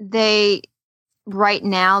right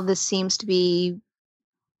now, this seems to be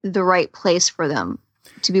the right place for them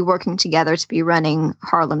to be working together, to be running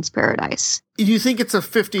Harlem's Paradise. Do you think it's a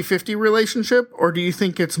 50-50 relationship, or do you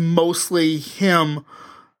think it's mostly him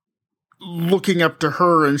looking up to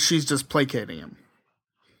her and she's just placating him?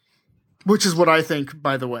 Which is what I think,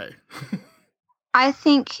 by the way. I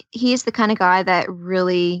think he's the kind of guy that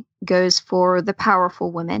really goes for the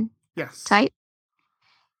powerful women type.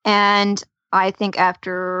 And I think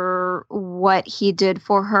after what he did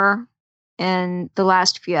for her in the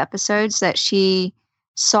last few episodes, that she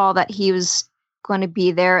saw that he was going to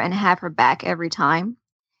be there and have her back every time.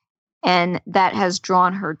 And that has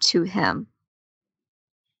drawn her to him.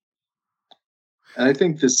 And I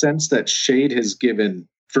think the sense that Shade has given,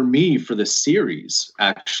 for me, for the series,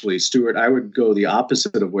 actually, Stuart, I would go the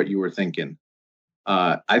opposite of what you were thinking.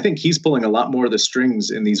 I think he's pulling a lot more of the strings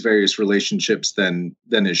in these various relationships than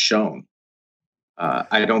is shown.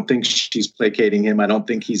 I don't think she's placating him. I don't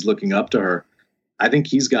think he's looking up to her. I think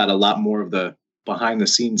he's got a lot more of the behind the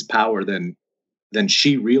scenes power than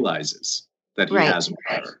she realizes that he has with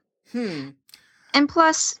her. And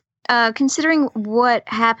plus, considering what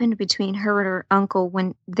happened between her and her uncle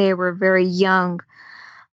when they were very young,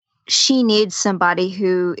 she needs somebody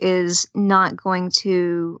who is not going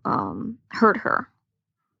to hurt her.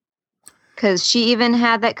 Because she even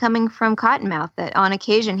had that coming from Cottonmouth, that on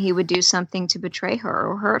occasion he would do something to betray her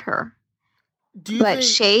or hurt her. But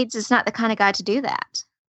Shades is not the kind of guy to do that.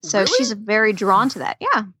 So she's very drawn to that.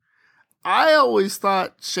 Yeah. I always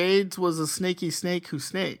thought Shades was a snaky snake who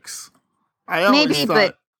snakes. But I don't think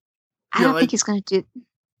he's going to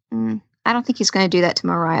do. I don't think he's going to do that to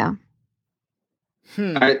Mariah.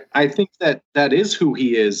 I think that is who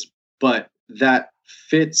he is, but that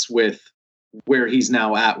fits with where he's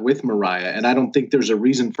now at with Mariah, and I don't think there's a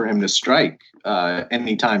reason for him to strike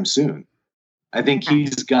anytime soon. I think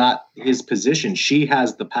he's got his position. She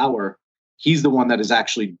has the power. He's the one that is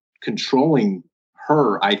actually controlling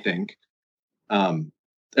her, I think, at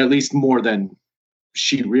least more than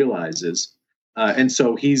she realizes. And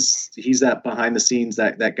so he's that behind the scenes,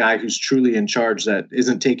 that guy who's truly in charge, that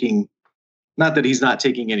isn't taking, not that he's not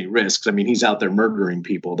taking any risks. I mean, he's out there murdering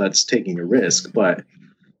people. That's taking a risk, but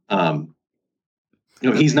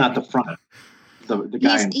he's not the front, the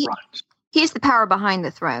guy in front. He's the power behind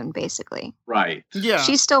the throne, basically. Right. Yeah.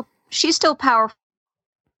 She's still powerful.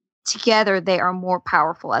 Together, they are more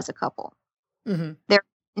powerful as a couple. Mm-hmm. They're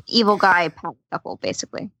an evil guy power couple,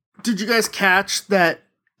 basically. Did you guys catch that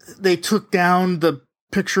they took down the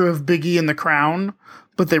picture of Biggie in the crown,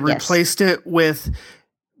 but they replaced it with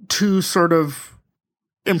two sort of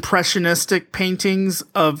impressionistic paintings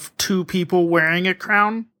of two people wearing a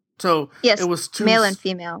crown? So it was two, male and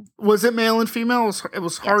female. Was it male and female? It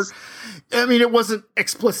was hard. I mean, it wasn't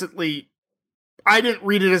explicitly. I didn't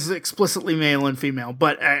read it as explicitly male and female,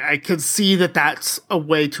 but I could see that that's a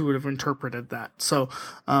way to have interpreted that. So,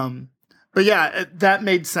 but yeah, that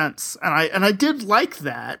made sense, and I did like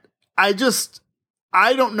that. I just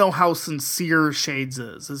I don't know how sincere Shades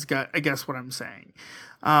is I guess what I'm saying.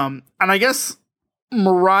 And I guess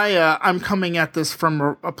Mariah, I'm coming at this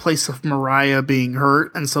from a place of Mariah being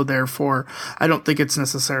hurt, and so therefore I don't think it's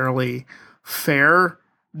necessarily fair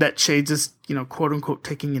that Shades is, quote unquote,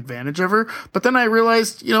 taking advantage of her. But then I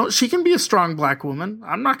realized, she can be a strong black woman.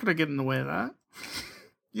 I'm not going to get in the way of that.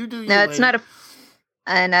 You do. No, it's not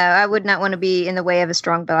and I would not want to be in the way of a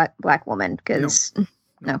strong black woman because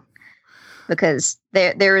no, because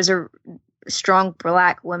there is a strong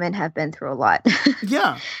black women have been through a lot.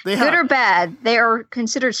 Yeah, they have. Good or bad, they are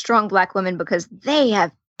considered strong black women because they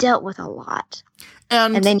have dealt with a lot,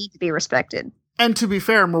 and they need to be respected. And to be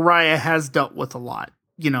fair, Mariah has dealt with a lot.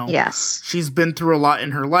 Yes, she's been through a lot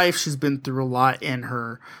in her life. She's been through a lot in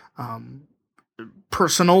her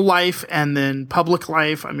personal life and then public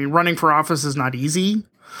life. I mean, running for office is not easy.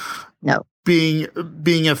 No,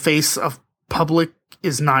 being a face of public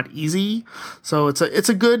is not easy. So it's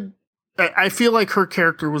a good. I feel like her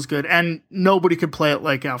character was good, and nobody could play it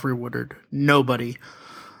like Alfre Woodard. Nobody.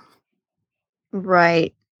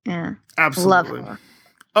 Right. Yeah. Absolutely. Love her.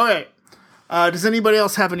 Okay. Does anybody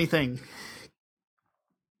else have anything?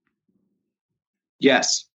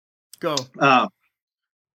 Yes. Go.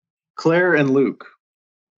 Claire and Luke.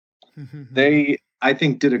 They, I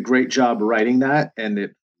think, did a great job writing that, and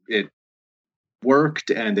it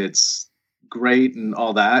worked, and it's great and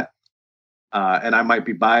all that. And I might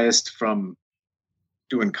be biased from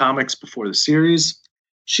doing comics before the series.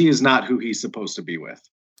 She is not who he's supposed to be with.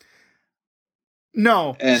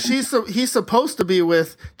 No, and he's supposed to be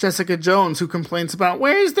with Jessica Jones, who complains about,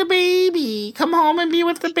 "Where's the baby? Come home and be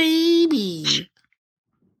with the baby."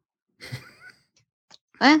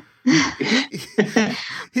 What?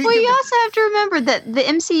 Well, you also have to remember that the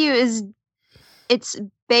MCU it's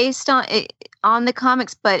based on the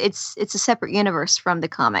comics, but it's a separate universe from the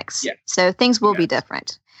comics. Yeah. So things will be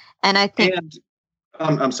different. And I think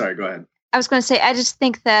I'm sorry, go ahead. I was going to say, I just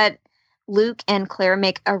think that Luke and Claire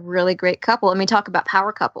make a really great couple. I mean, talk about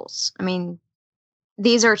power couples. I mean,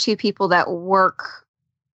 these are two people that work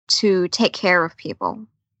to take care of people.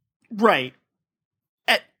 Right.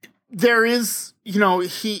 There is,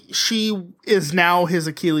 she is now his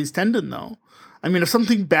Achilles tendon, though. I mean, if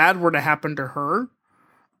something bad were to happen to her,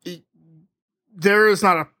 there is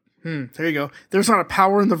not there you go. There's not a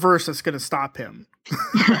power in the verse that's going to stop him.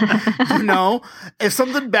 If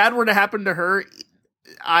something bad were to happen to her,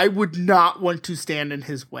 I would not want to stand in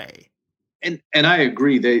his way. And I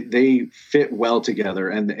agree. They fit well together,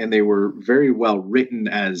 and they were very well written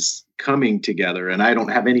as coming together. And I don't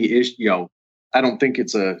have any issue. I don't think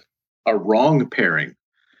it's a wrong pairing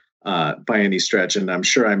by any stretch. And I'm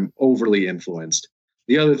sure I'm overly influenced.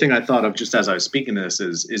 The other thing I thought of just as I was speaking to this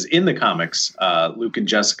is in the comics, Luke and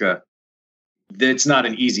Jessica, it's not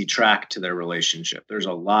an easy track to their relationship. There's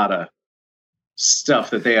a lot of stuff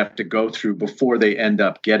that they have to go through before they end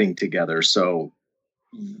up getting together. So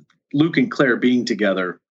Luke and Claire being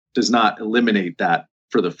together does not eliminate that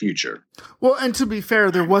for the future. Well, and to be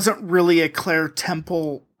fair, there wasn't really a Claire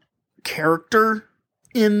Temple character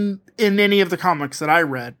in any of the comics that I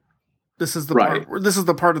read. This is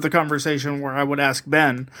the part of the conversation where I would ask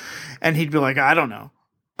Ben, and he'd be like, "I don't know."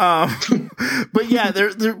 But yeah,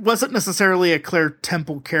 there wasn't necessarily a Claire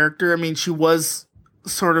Temple character. I mean, she was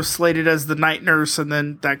sort of slated as the night nurse, and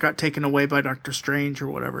then that got taken away by Doctor Strange or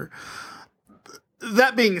whatever.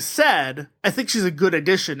 That being said, I think she's a good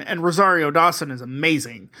addition, and Rosario Dawson is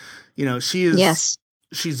amazing. She is. Yes.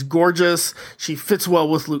 She's gorgeous. She fits well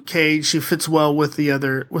with Luke Cage. She fits well with the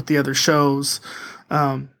other shows.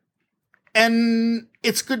 And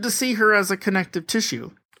it's good to see her as a connective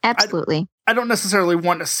tissue. Absolutely. I don't necessarily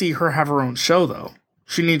want to see her have her own show, though.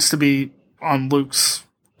 She needs to be on Luke's,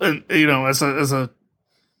 as a.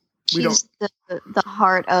 She's the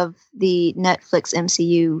heart of the Netflix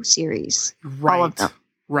MCU series. Right. All of them.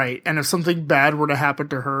 Right. And if something bad were to happen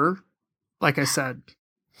to her, like I said.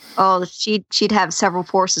 Oh, she'd have several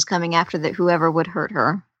forces coming after that. Whoever would hurt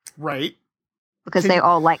her. Right. Because they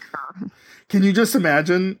all like her. Can you just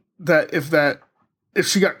imagine that if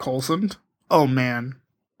she got Coulsoned? Oh man.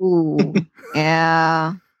 Ooh.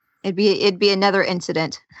 Yeah. It'd be another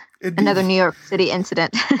incident. Another New York City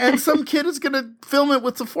incident. And some kid is going to film it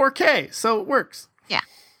with the 4K, so it works.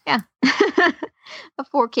 Yeah. A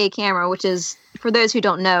 4K camera, which is, for those who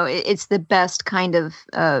don't know, it's the best kind of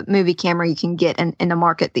movie camera you can get in the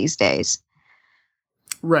market these days.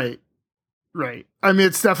 Right. I mean,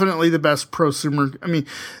 it's definitely the best prosumer. I mean,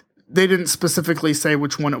 they didn't specifically say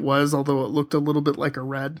which one it was, although it looked a little bit like a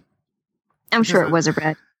red. I'm sure it was a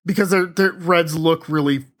red. Because their reds look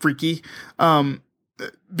really freaky.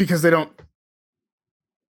 Because they don't...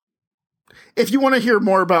 if you want to hear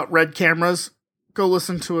more about red cameras, go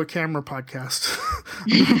listen to a camera podcast.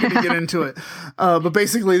 I'm going to get into it. But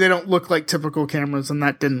basically, they don't look like typical cameras, and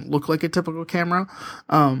that didn't look like a typical camera.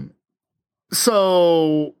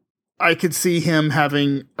 So I could see him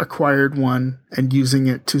having acquired one and using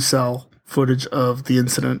it to sell footage of the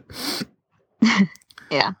incident.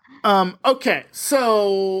 Yeah. Okay,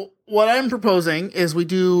 so what I'm proposing is we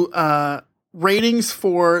do ratings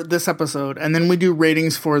for this episode, and then we do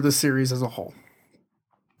ratings for the series as a whole.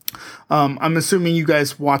 I'm assuming you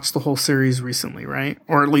guys watched the whole series recently, right?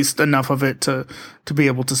 Or at least enough of it to be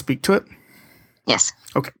able to speak to it? Yes.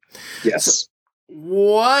 Okay. Yes. So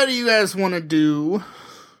what do you guys want to do?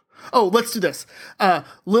 Oh, let's do this.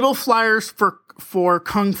 Little flyers for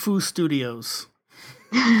Kung Fu Studios.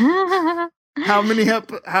 How many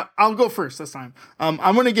I'll go first this time.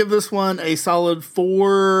 I'm going to give this one a solid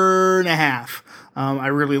 4.5. I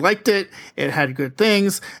really liked it. It had good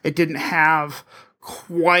things. It didn't have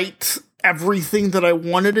quite everything that I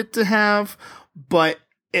wanted it to have, but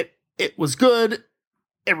it was good.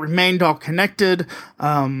 It remained all connected.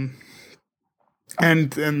 And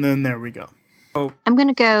then there we go. Oh, I'm going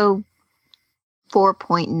to go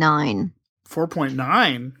 4.9.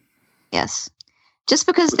 4.9? Yes. Just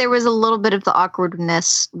because there was a little bit of the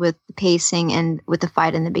awkwardness with the pacing and with the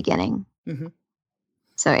fight in the beginning. Mm-hmm.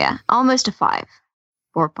 So yeah, almost a 5.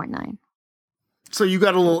 4.9. So you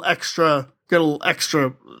got a little extra,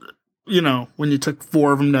 when you took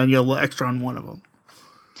 4 of them down, you got a little extra on one of them.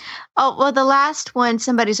 Oh, well, the last one,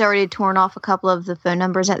 somebody's already torn off a couple of the phone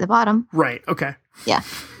numbers at the bottom. Right, okay. Yeah.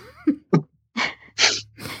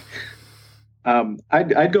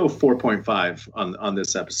 I'd go 4.5 on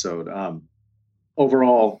this episode.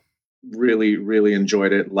 Overall, really, really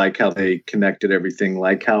enjoyed it. Like how they connected everything.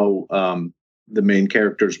 Like how the main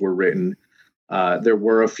characters were written. There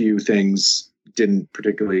were a few things didn't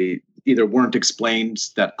particularly either weren't explained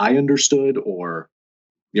that I understood or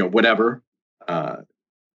whatever.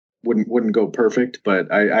 Wouldn't go perfect,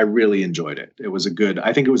 but I really enjoyed it.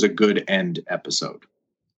 I think it was a good end episode.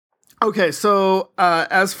 Okay, so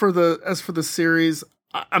as for the series,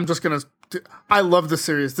 I'm just gonna. I love the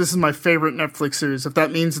series. This is my favorite Netflix series. If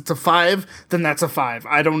that means it's a 5, then that's a 5.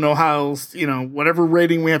 I don't know how else, whatever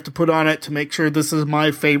rating we have to put on it to make sure this is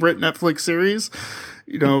my favorite Netflix series.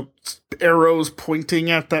 Arrows pointing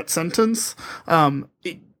at that sentence.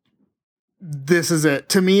 This is it.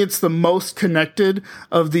 To me, it's the most connected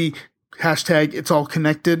of the #it's all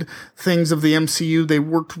connected things of the MCU. They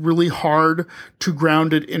worked really hard to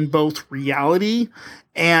ground it in both reality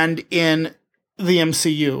and in the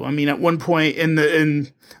MCU. I mean, at one point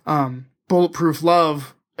in Bulletproof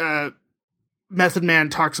Love, Method Man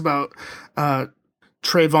talks about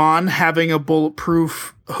Trayvon having a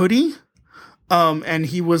bulletproof hoodie. And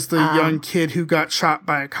he was the young kid who got shot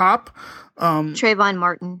by a cop. Trayvon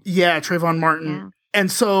Martin. Yeah, Trayvon Martin. Yeah.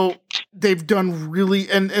 And so they've done really,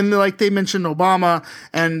 and like they mentioned Obama,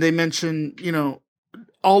 and they mentioned,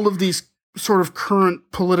 all of these sort of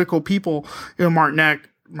current political people, Martin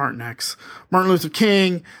Luther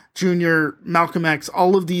King Jr., Malcolm X,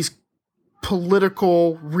 all of these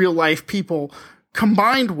political real life people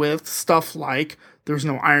combined with stuff like there's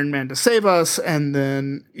no Iron Man to save us. And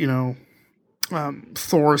then,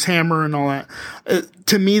 Thor's hammer and all that.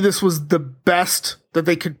 To me, this was the best that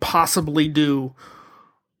they could possibly do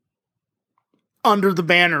under the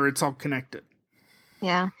banner. It's all connected.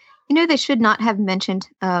 Yeah. They should not have mentioned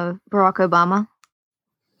Barack Obama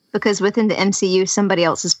because within the MCU, somebody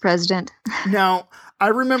else is president. Now, I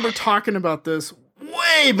remember talking about this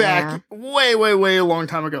way back, way a long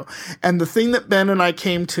time ago. And the thing that Ben and I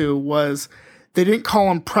came to was they didn't call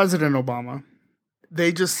him President Obama.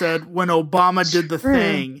 They just said when Obama did the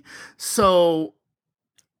thing. So,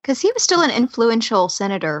 because he was still an influential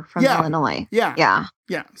senator from Illinois. Yeah.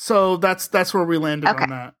 So that's where we landed on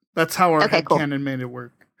that. That's how our headcanon made it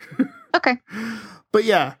work. Okay. But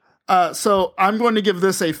yeah. So I'm going to give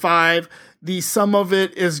this a 5. The sum of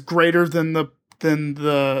it is greater than the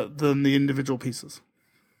individual pieces.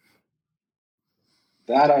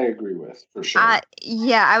 That I agree with, for sure.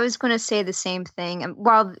 Yeah, I was going to say the same thing.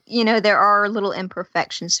 While, there are little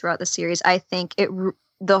imperfections throughout the series, I think the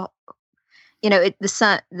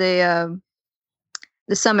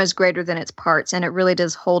sum is greater than its parts, and it really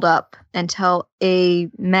does hold up and tell a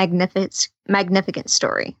magnificent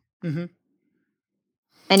story. Mm-hmm.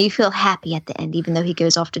 And you feel happy at the end, even though he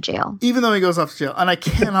goes off to jail. And I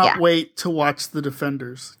cannot wait to watch The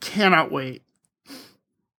Defenders. Cannot wait.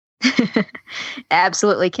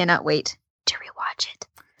 Absolutely cannot wait to rewatch it.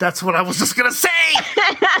 That's what I was just gonna say.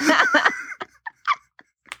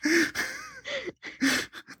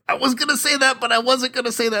 I was going to say that, but I wasn't going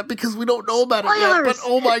to say that because we don't know about it yet. But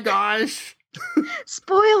oh my gosh.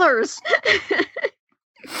 Spoilers.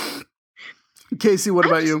 Casey, what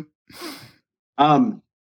about you?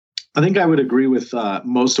 I think I would agree with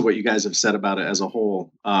most of what you guys have said about it as a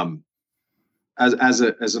whole. As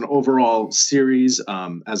an overall series,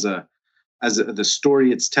 as the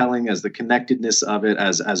story it's telling, as the connectedness of it,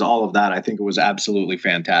 as all of that, I think it was absolutely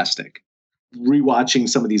fantastic. Rewatching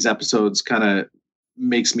some of these episodes kind of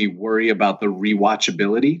makes me worry about the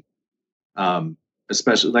rewatchability.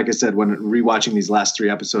 Especially, like I said, when rewatching these last 3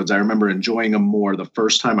 episodes, I remember enjoying them more the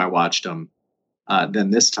first time I watched them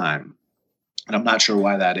than this time. And I'm not sure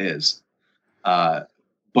why that is. But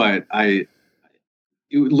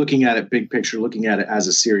looking at it big picture, looking at it as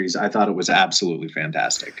a series, I thought it was absolutely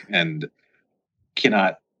fantastic. And we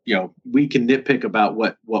can nitpick about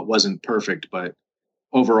what wasn't perfect, but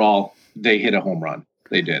overall, they hit a home run.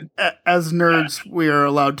 They did. As nerds, we are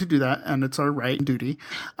allowed to do that, and it's our right and duty.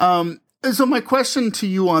 So my question to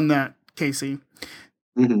you on that, Casey,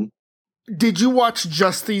 did you watch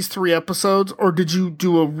just these 3 episodes, or did you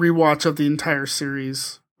do a rewatch of the entire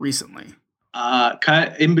series recently?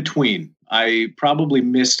 Kind of in between. I probably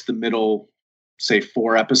missed the middle, say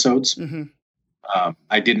 4 episodes.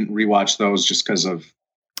 I didn't rewatch those just because of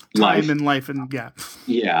time and life and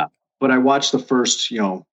yeah. But I watched the first,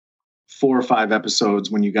 4 or 5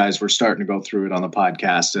 episodes when you guys were starting to go through it on the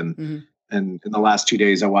podcast, and in the last 2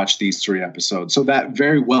 days I watched these 3 episodes. So that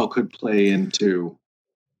very well could play into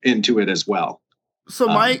it as well. So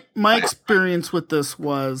my experience with this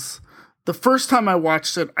was, the first time I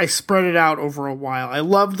watched it, I spread it out over a while. I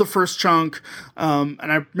loved the first chunk, and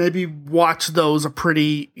I maybe watched those a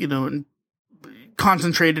pretty,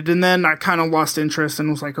 concentrated, and then I kind of lost interest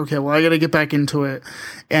and was like, okay, well, I got to get back into it,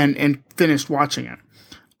 and finished watching it.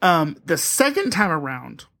 The second time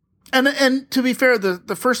around, and to be fair,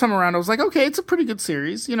 the first time around, I was like, okay, it's a pretty good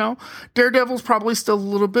series. Daredevil's probably still a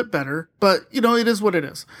little bit better, but it is what it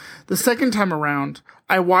is. The second time around,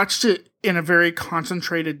 I watched it in a very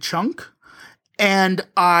concentrated chunk, and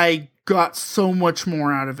I got so much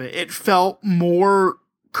more out of it. It felt more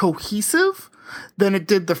cohesive than it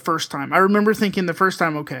did the first time. I remember thinking the first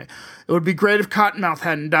time, okay, it would be great if Cottonmouth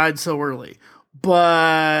hadn't died so early,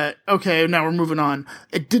 but okay, now we're moving on.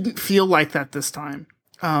 It didn't feel like that this time.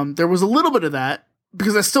 There was a little bit of that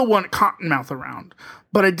because I still want Cottonmouth around,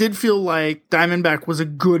 but I did feel like Diamondback was a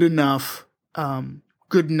good enough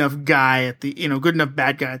guy at the, good enough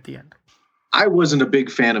bad guy at the end. I wasn't a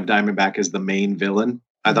big fan of Diamondback as the main villain.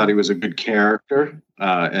 I thought he was a good character,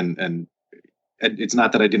 and it's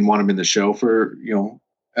not that I didn't want him in the show for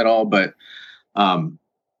at all, but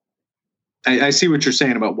I see what you're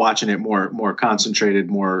saying about watching it more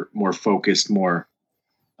concentrated, more focused, more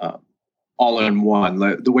all in one,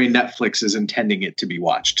 the way Netflix is intending it to be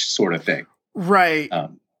watched, sort of thing. Right.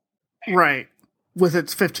 Right. With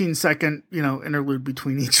its 15-second, interlude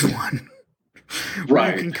between each one.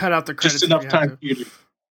 Right. You can cut out the credits. Just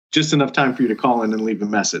enough time for you to call in and leave a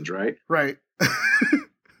message, right? Right.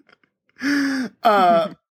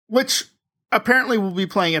 Which apparently will be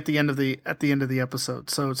playing at the end of the episode.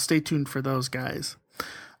 So stay tuned for those guys.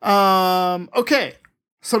 Okay.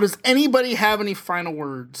 So does anybody have any final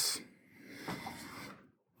words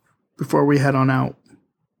before we head on out?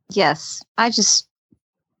 Yes. I just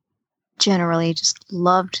generally just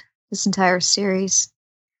loved this entire series.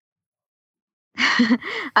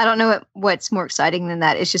 I don't know what's more exciting than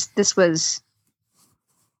that. It's just, this was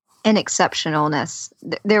an exceptionalness.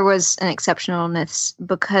 There was an exceptionalness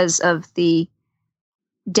because of the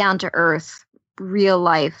down-to-earth,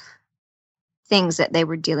 real-life things that they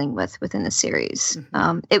were dealing with within the series.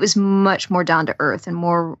 It was much more down-to-earth and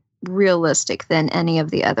more realistic than any of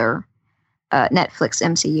the other Netflix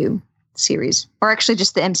MCU series, or actually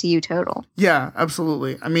just the MCU total. Yeah,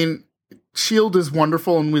 absolutely. I mean, S.H.I.E.L.D. is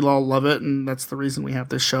wonderful and we all love it, and that's the reason we have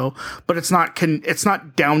this show, but it's not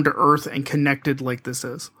down to earth and connected like this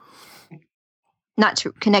is. Not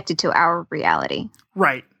connected to our reality.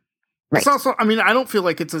 Right. It's also, I mean, I don't feel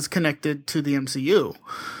like it's as connected to the MCU.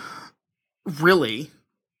 Really.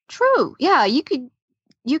 True. Yeah, you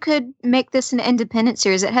could make this an independent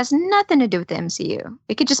series that has nothing to do with the MCU.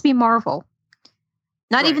 It could just be Marvel.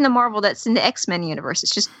 Not even the Marvel that's in the X-Men universe.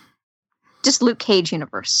 It's just Luke Cage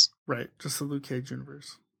universe. Right, just the Luke Cage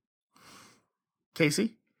universe.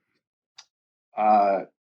 Casey? I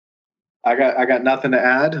got nothing to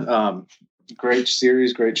add. Great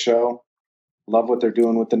series, great show. Love what they're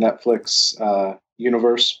doing with the Netflix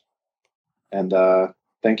universe. And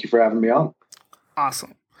thank you for having me on.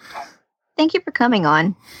 Awesome. Thank you for coming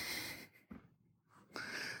on.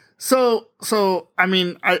 So I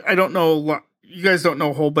mean, I don't know you guys don't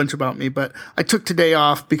know a whole bunch about me, but I took today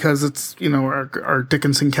off because it's, our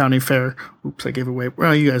Dickinson County Fair. Oops, I gave away.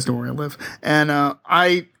 Well, you guys know where I live. And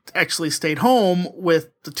I actually stayed home with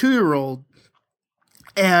the 2-year-old.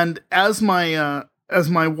 And as my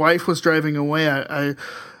wife was driving away, I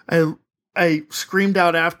screamed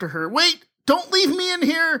out after her, "Wait, don't leave me in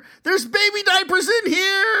here. There's baby diapers in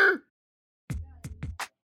here."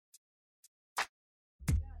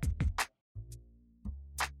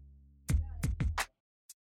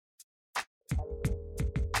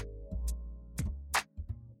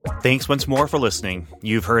 Thanks once more for listening.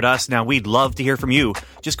 You've heard us. Now we'd love to hear from you.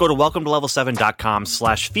 Just go to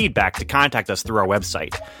welcometolevel7.com/feedback to contact us through our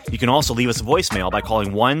website. You can also leave us a voicemail by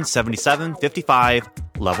calling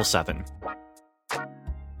 1-77-55-level-7.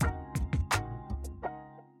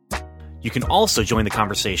 You can also join the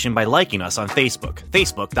conversation by liking us on Facebook,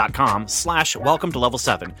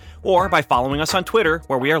 facebook.com/welcometolevel7, or by following us on Twitter,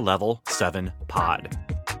 where we are Level 7 Pod.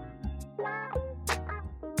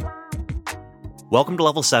 Welcome to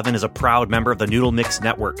Level 7 is a proud member of the Noodle Mix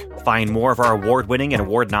Network. Find more of our award-winning and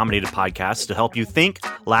award-nominated podcasts to help you think,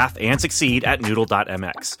 laugh, and succeed at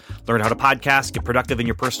noodle.mx. Learn how to podcast, get productive in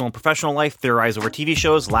your personal and professional life, theorize over TV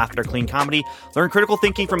shows, laugh at our clean comedy, learn critical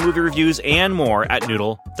thinking from movie reviews, and more at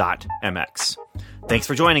noodle.mx. Thanks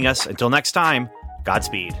for joining us. Until next time,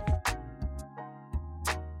 Godspeed.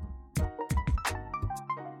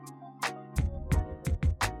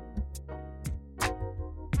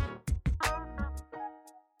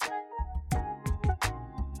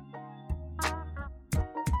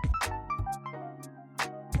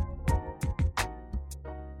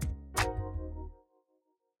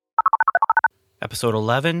 Episode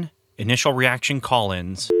 11, Initial Reaction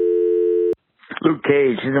Call-Ins. Luke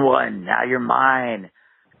Cage, Season 1, Now You're Mine.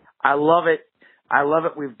 I love it. I love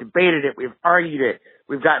it. We've debated it. We've argued it.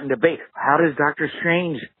 We've gotten debate. How does Doctor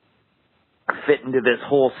Strange fit into this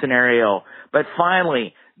whole scenario? But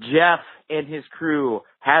finally, Jeff and his crew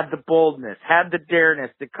had the boldness, had the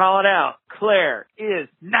dareness to call it out. Claire is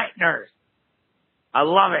Night Nurse. I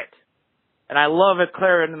love it. And I love it,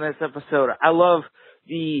 Claire, in this episode. I love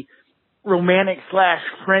the romantic /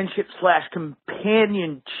 friendship /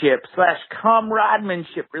 companionship /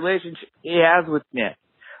 comrademanship relationship he has with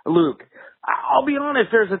Luke. I'll be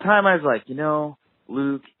honest, there's a time I was like,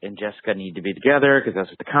 Luke and Jessica need to be together because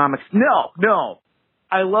that's what the comics. No.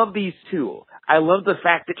 I love these two. I love the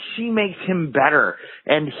fact that she makes him better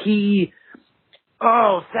and he,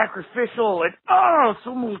 sacrificial and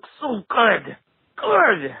so good.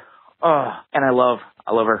 And I love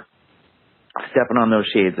her stepping on those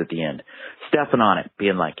shades at the end. Stepping on it,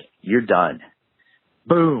 being like, you're done.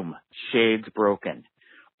 Boom. Shades broken.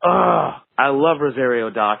 I love Rosario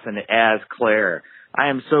Dawson as Claire. I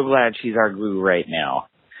am so glad she's our glue right now.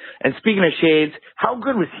 And speaking of shades, how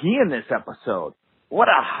good was he in this episode? What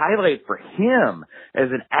a highlight for him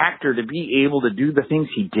as an actor to be able to do the things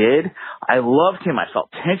he did. I loved him. I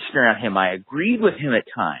felt tension around him. I agreed with him at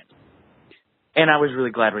times. And I was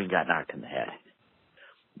really glad when he got knocked in the head.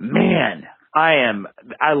 Man,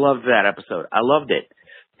 I loved that episode. I loved it.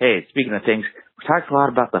 Hey, speaking of things, we talked a lot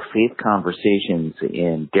about the faith conversations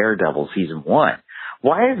in Daredevil Season 1.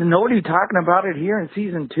 Why is nobody talking about it here in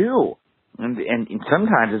Season 2? And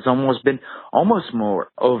sometimes it's almost been more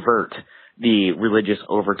overt, the religious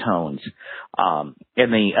overtones, and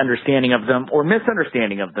the understanding of them or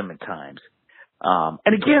misunderstanding of them at times.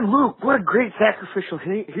 And again, Luke, what a great sacrificial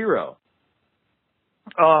hero.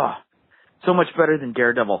 So much better than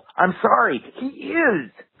Daredevil. I'm sorry. He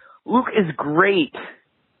is. Luke is great.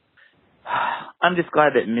 I'm just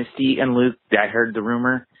glad that Misty and Luke, I heard the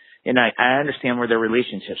rumor, and I understand where their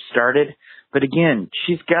relationship started. But again,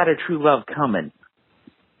 she's got a true love coming.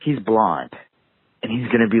 He's blonde, and he's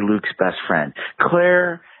going to be Luke's best friend.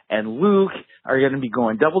 Claire and Luke are going to be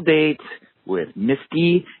going double dates with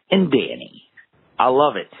Misty and Danny. I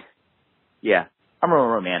love it. Yeah, I'm a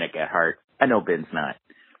romantic at heart. I know Ben's not.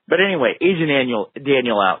 But anyway, Agent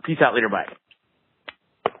Daniel out. Peace out later. Bye.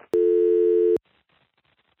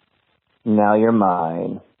 Now You're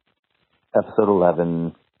Mine. Episode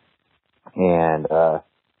 11. And it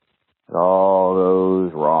all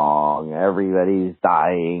goes wrong. Everybody's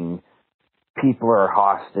dying. People are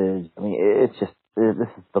hostage. I mean, it's just, this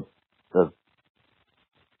is the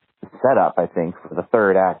setup, I think, for the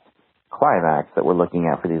third act climax that we're looking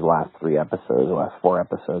at for these last 4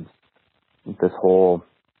 episodes. This whole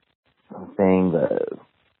thing,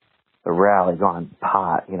 the rally gone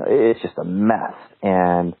pot, it's just a mess.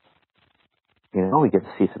 And, we get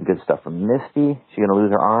to see some good stuff from Misty. She going to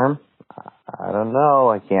lose her arm? I don't know.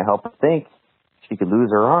 I can't help but think she could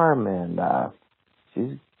lose her arm, and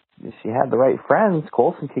if she had the right friends,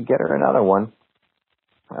 Coulson could get her another one.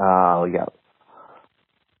 We got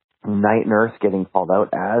Night Nurse getting called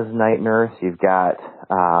out as Night Nurse. You've got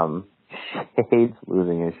Shades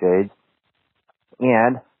losing his shades.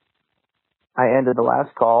 And I ended the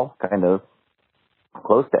last call kind of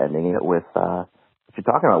close to ending it with what you're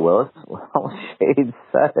talking about, Willis. Well, Shades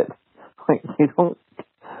said it. Like, you don't...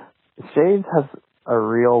 Shades has a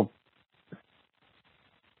real...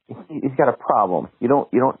 He's got a problem. You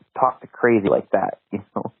don't talk to crazy like that. You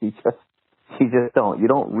know, you just don't. You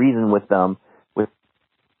don't reason with them with,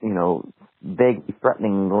 you know, big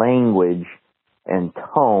threatening language and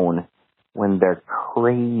tone when they're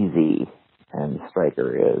crazy. And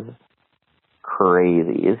Stryker is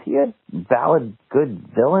crazy. Is he a valid, good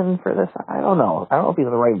villain for this? I don't know. I don't know if he's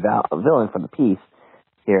the right villain for the piece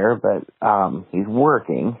here, but he's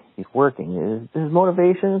working. He's working. His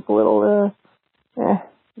motivation is a little,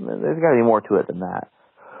 there's got to be more to it than that.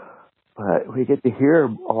 But we get to hear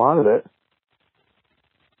a lot of it.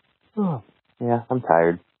 Oh, yeah, I'm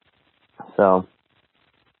tired. So,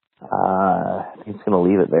 I think it's going to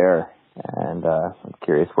leave it there. And I'm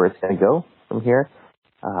curious where it's going to go from here.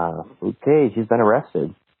 Luke Cage, he's been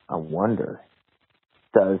arrested. I wonder,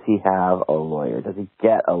 does he have a lawyer? Does he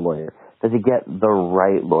get a lawyer? Does he get the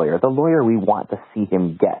right lawyer? The lawyer we want to see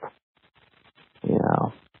him get. You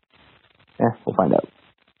know. We'll find out.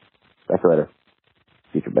 Back to later.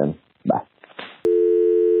 Future Ben. Bye.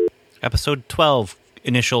 Episode 12,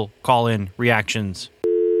 initial call-in reactions.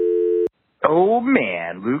 Oh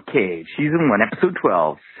man, Luke Cage, Season 1, Episode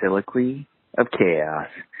 12, Soliloquy of Chaos.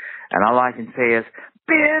 And all I can say is,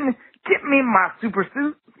 Ben, get me my super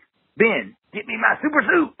suit. Ben, get me my super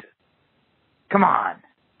suit. Come on.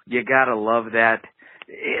 You gotta love that.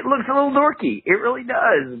 It looks a little dorky. It really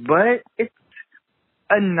does. But it's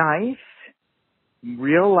a nice,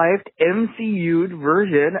 real-life MCU'd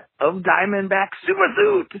version of Diamondback's super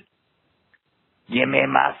suit. Give me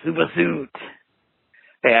my super suit.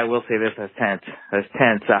 Hey, I will say this, that's tense. That's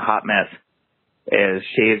tense, a hot mess. As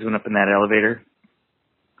Shades went up in that elevator,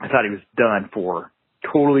 I thought he was done for.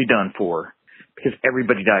 Totally done for. Because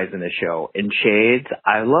everybody dies in this show. And Shades,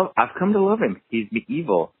 I've come to love him. He's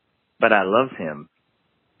evil, but I love him.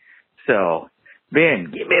 So,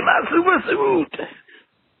 Ben, give me my super suit.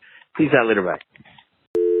 Peace out later, bye.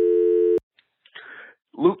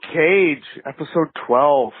 Luke Cage, Episode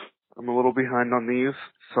 12. I'm a little behind on these,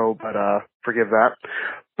 but forgive that.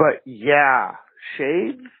 But yeah,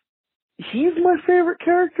 Shades, he's my favorite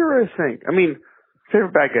character, I think. I mean,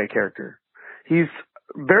 favorite bad guy character. He's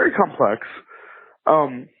very complex.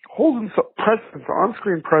 Holden's presence,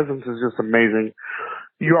 on-screen presence is just amazing.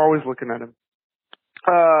 You're always looking at him.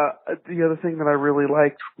 The other thing that I really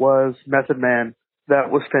liked was Method Man. That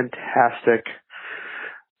was fantastic.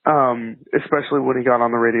 Especially when he got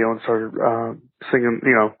on the radio and started singing,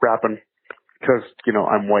 rapping. Because,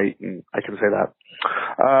 I'm white and I can say that.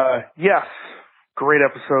 Yes, great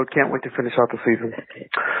episode. Can't wait to finish out the season.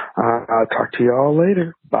 I'll talk to you all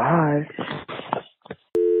later. Bye.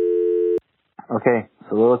 Okay,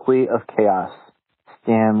 Soliloquy of Chaos.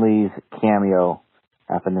 Stan Lee's cameo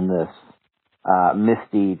happened in this.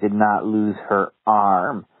 Misty did not lose her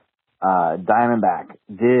arm. Diamondback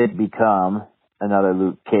did become another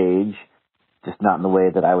Luke Cage, just not in the way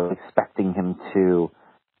that I was expecting him to.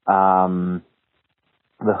 The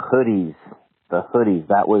hoodies,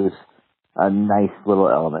 that was a nice little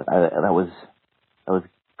element. That was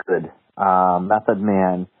good. Method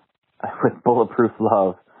Man with Bulletproof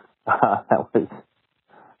Love, it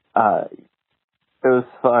was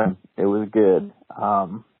fun. It was good.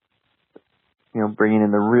 Bringing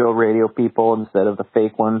in the real radio people instead of the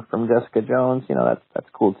fake one from Jessica Jones, that's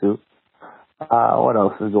cool too. What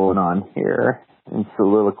else is going on here in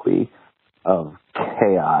Soliloquy of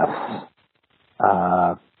Chaos?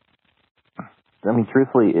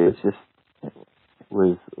 Truthfully, it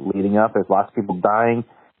was leading up. There's lots of people dying.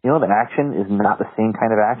 The action is not the same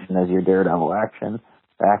kind of action as your Daredevil action.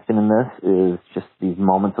 The action in this is just these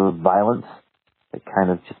moments of violence that kind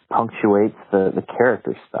of just punctuates the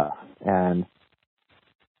character stuff. And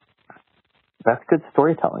that's good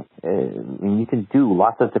storytelling. You can do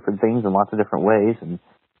lots of different things in lots of different ways. And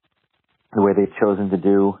the way they've chosen to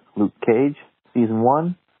do Luke Cage, Season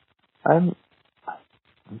 1, I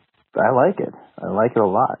like it. I like it a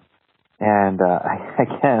lot. And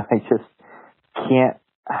I just can't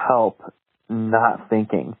help not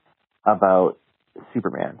thinking about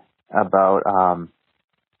Superman, about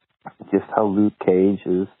just how Luke Cage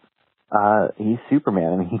is. He's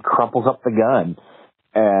Superman. He crumples up the gun,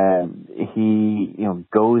 and he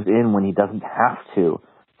goes in when he doesn't have to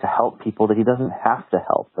help people that he doesn't have to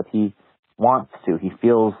help, but he wants to. He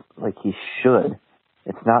feels like he should.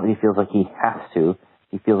 It's not that he feels like he has to.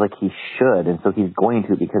 he feels like he should, and so he's going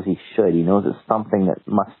to because he should. He knows it's something that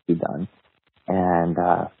must be done. And,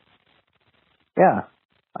 yeah,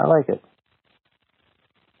 I like it.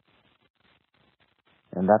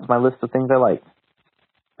 And that's my list of things I liked.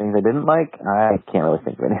 Things I didn't like, I can't really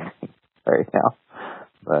think of anything right now.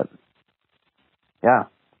 But, yeah,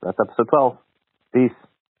 that's episode 12. Peace.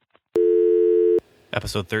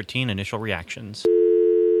 Episode 13, Initial Reactions.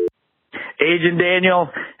 Agent Daniel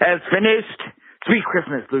has finished. Sweet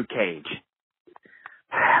Christmas, Luke Cage.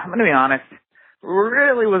 I'm going to be honest,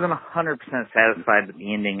 really wasn't 100% satisfied with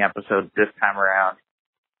the ending episode this time around.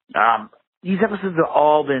 These episodes have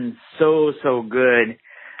all been so good.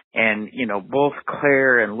 And, you know, both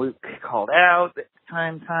Claire and Luke called out at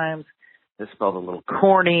times. This felt a little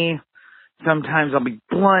corny. Sometimes I'll be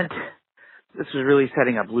blunt. This was really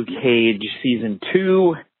setting up Luke Cage season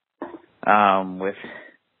 2, with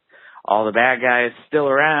all the bad guys still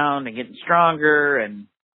around and getting stronger, and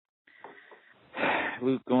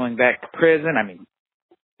Luke going back to prison. I mean,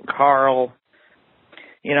 Carl,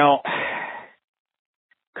 you know,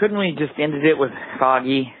 couldn't we just ended it with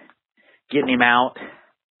Foggy getting him out?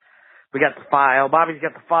 We got the file. Bobby's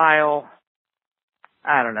got the file.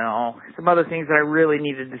 I don't know. Some other things that I really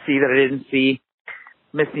needed to see that I didn't see.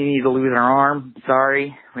 Misty needed to lose her arm.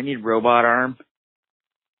 Sorry. We need robot arm.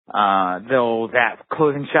 Though that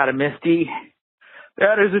closing shot of Misty,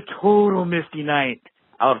 that is a total Misty Knight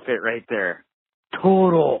outfit right there.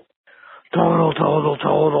 Total.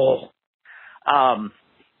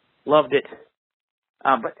 Loved it.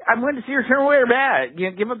 But I'm going to see her turn away her badge.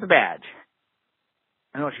 Give up the badge.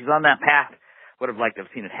 I know she's on that path. Would have liked to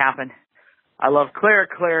have seen it happen. I love Claire.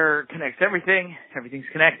 Claire connects everything. Everything's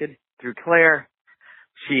connected through Claire.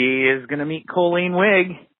 She is going to meet Colleen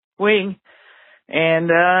Wing and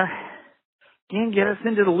can get us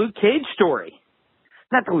into the Luke Cage story.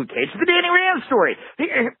 Not the Luke Cage, the Danny Rand story.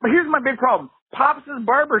 Here's my big problem. Pops'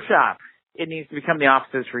 Barbershop. It needs to become the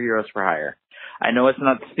offices for Heroes for Hire. I know it's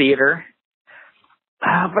not the theater, but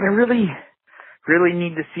I really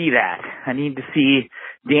need to see that. I need to see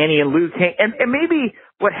Danny and Luke. And maybe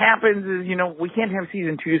what happens is, you know, we can't have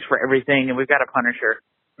season 2s for everything, and we've got a Punisher.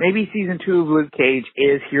 Maybe season 2 of Luke Cage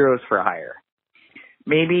is Heroes for Hire.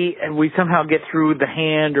 Maybe we somehow get through the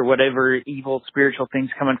Hand or whatever evil spiritual things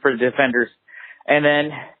coming for the Defenders. And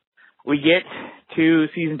then we get to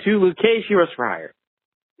season 2, Luke Cage, Heroes for Hire.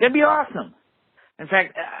 That'd be awesome. In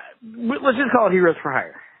fact, let's just call it Heroes for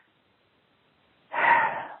Hire.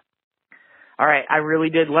 All right, I really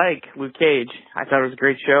did like Luke Cage. I thought it was a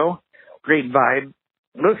great show. Great vibe.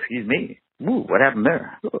 Oh, excuse me. Ooh, what happened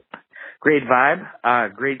there? Great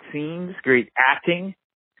vibe. Great scenes. Great acting.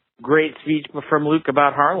 Great speech from Luke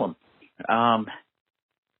about Harlem.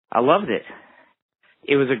 I loved it.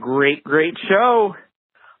 It was a great show.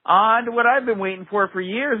 On to what I've been waiting for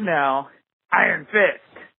years now. Iron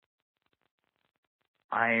Fist.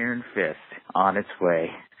 Iron Fist on its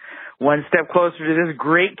way. One step closer to this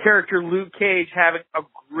great character, Luke Cage, having a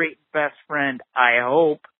great best friend, I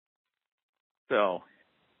hope. So,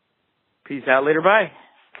 peace out later, bye.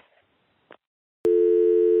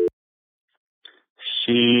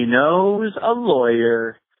 She knows a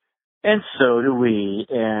lawyer, and so do we,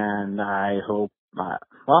 and I hope,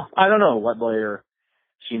 well, I don't know what lawyer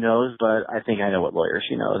she knows, but I think I know what lawyer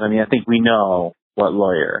she knows. I mean, I think we know what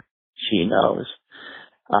lawyer she knows.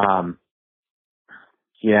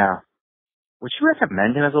 Yeah. Would you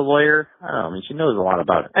recommend him as a lawyer? I don't know. I mean, she knows a lot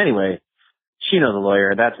about it. Anyway, she knows a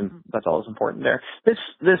lawyer. That's all that's important there. This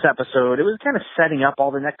episode, it was kind of setting up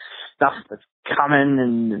all the next stuff that's coming,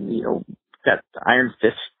 and you know, got Iron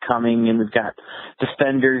Fist coming, and we've got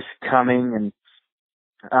Defenders coming, and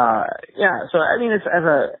yeah. So I mean, it's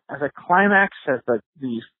as a climax, as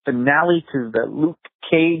the finale to the Luke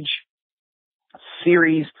Cage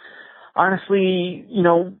series. Honestly, you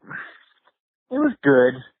know, it was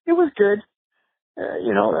good. It was good.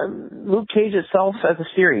 You know, Luke Cage itself as a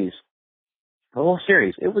series, the whole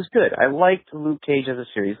series, it was good. I liked Luke Cage as a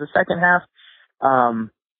series. The second half,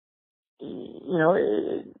 you know,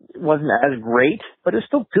 it wasn't as great, but it's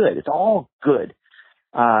still good. It's all good.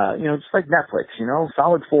 You know, just like Netflix, you know,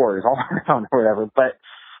 solid 4s all around or whatever. But,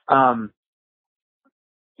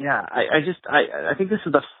 yeah, I think this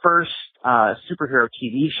is the first superhero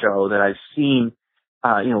TV show that I've seen,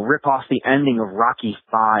 you know, rip off the ending of Rocky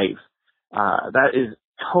V. That is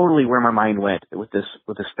totally where my mind went with this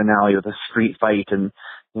finale, with the street fight, and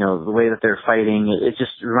you know the way that they're fighting. It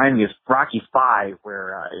just reminded me of Rocky V,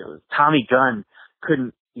 where Tommy Gunn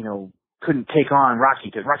couldn't take on Rocky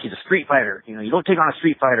because Rocky's a street fighter. You know, you don't take on a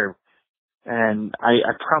street fighter. And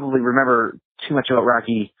I probably remember too much about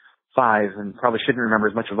Rocky V, and probably shouldn't remember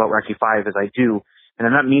as much about Rocky V as I do. And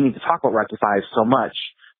I'm not meaning to talk about Rocky V so much,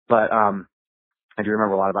 but I do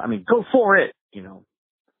remember a lot about. I mean, go for it, you know.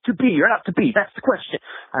 To be or not to be, that's the question.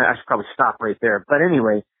 I should probably stop right there. But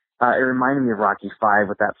anyway, it reminded me of Rocky V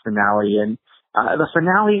with that finale. And the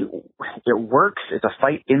finale, it works. It's a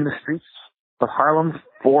fight in the streets of Harlem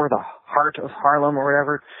for the heart of Harlem or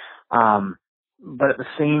whatever. But at the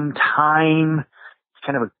same time, it's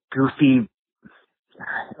kind of a goofy,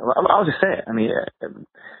 I'll just say it. I mean,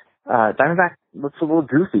 Diamondback looks a little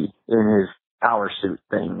goofy in his power suit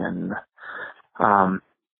thing. And,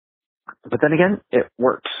 but then again, it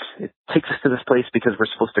works. It takes us to this place because we're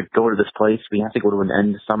supposed to go to this place. We have to go to an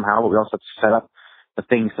end somehow, but we also have to set up the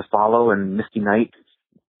things to follow. And Misty Knight,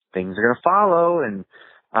 things are going to follow. And,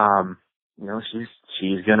 you know,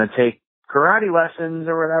 she's going to take karate lessons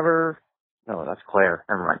or whatever. No, that's Claire.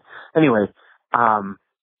 Never mind. Anyway,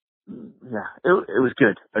 yeah, it was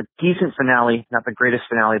good. A decent finale, not the greatest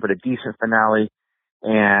finale, but a decent finale.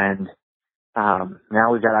 And,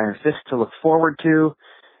 now we've got Iron Fist to look forward to.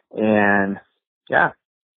 And yeah,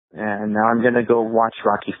 and now I'm going to go watch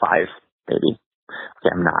Rocky V, maybe.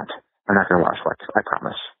 Okay, I'm not going to watch Rocky, I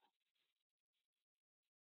promise.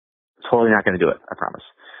 Totally not going to do it, I promise.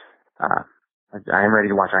 I am ready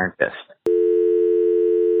to watch Iron Fist.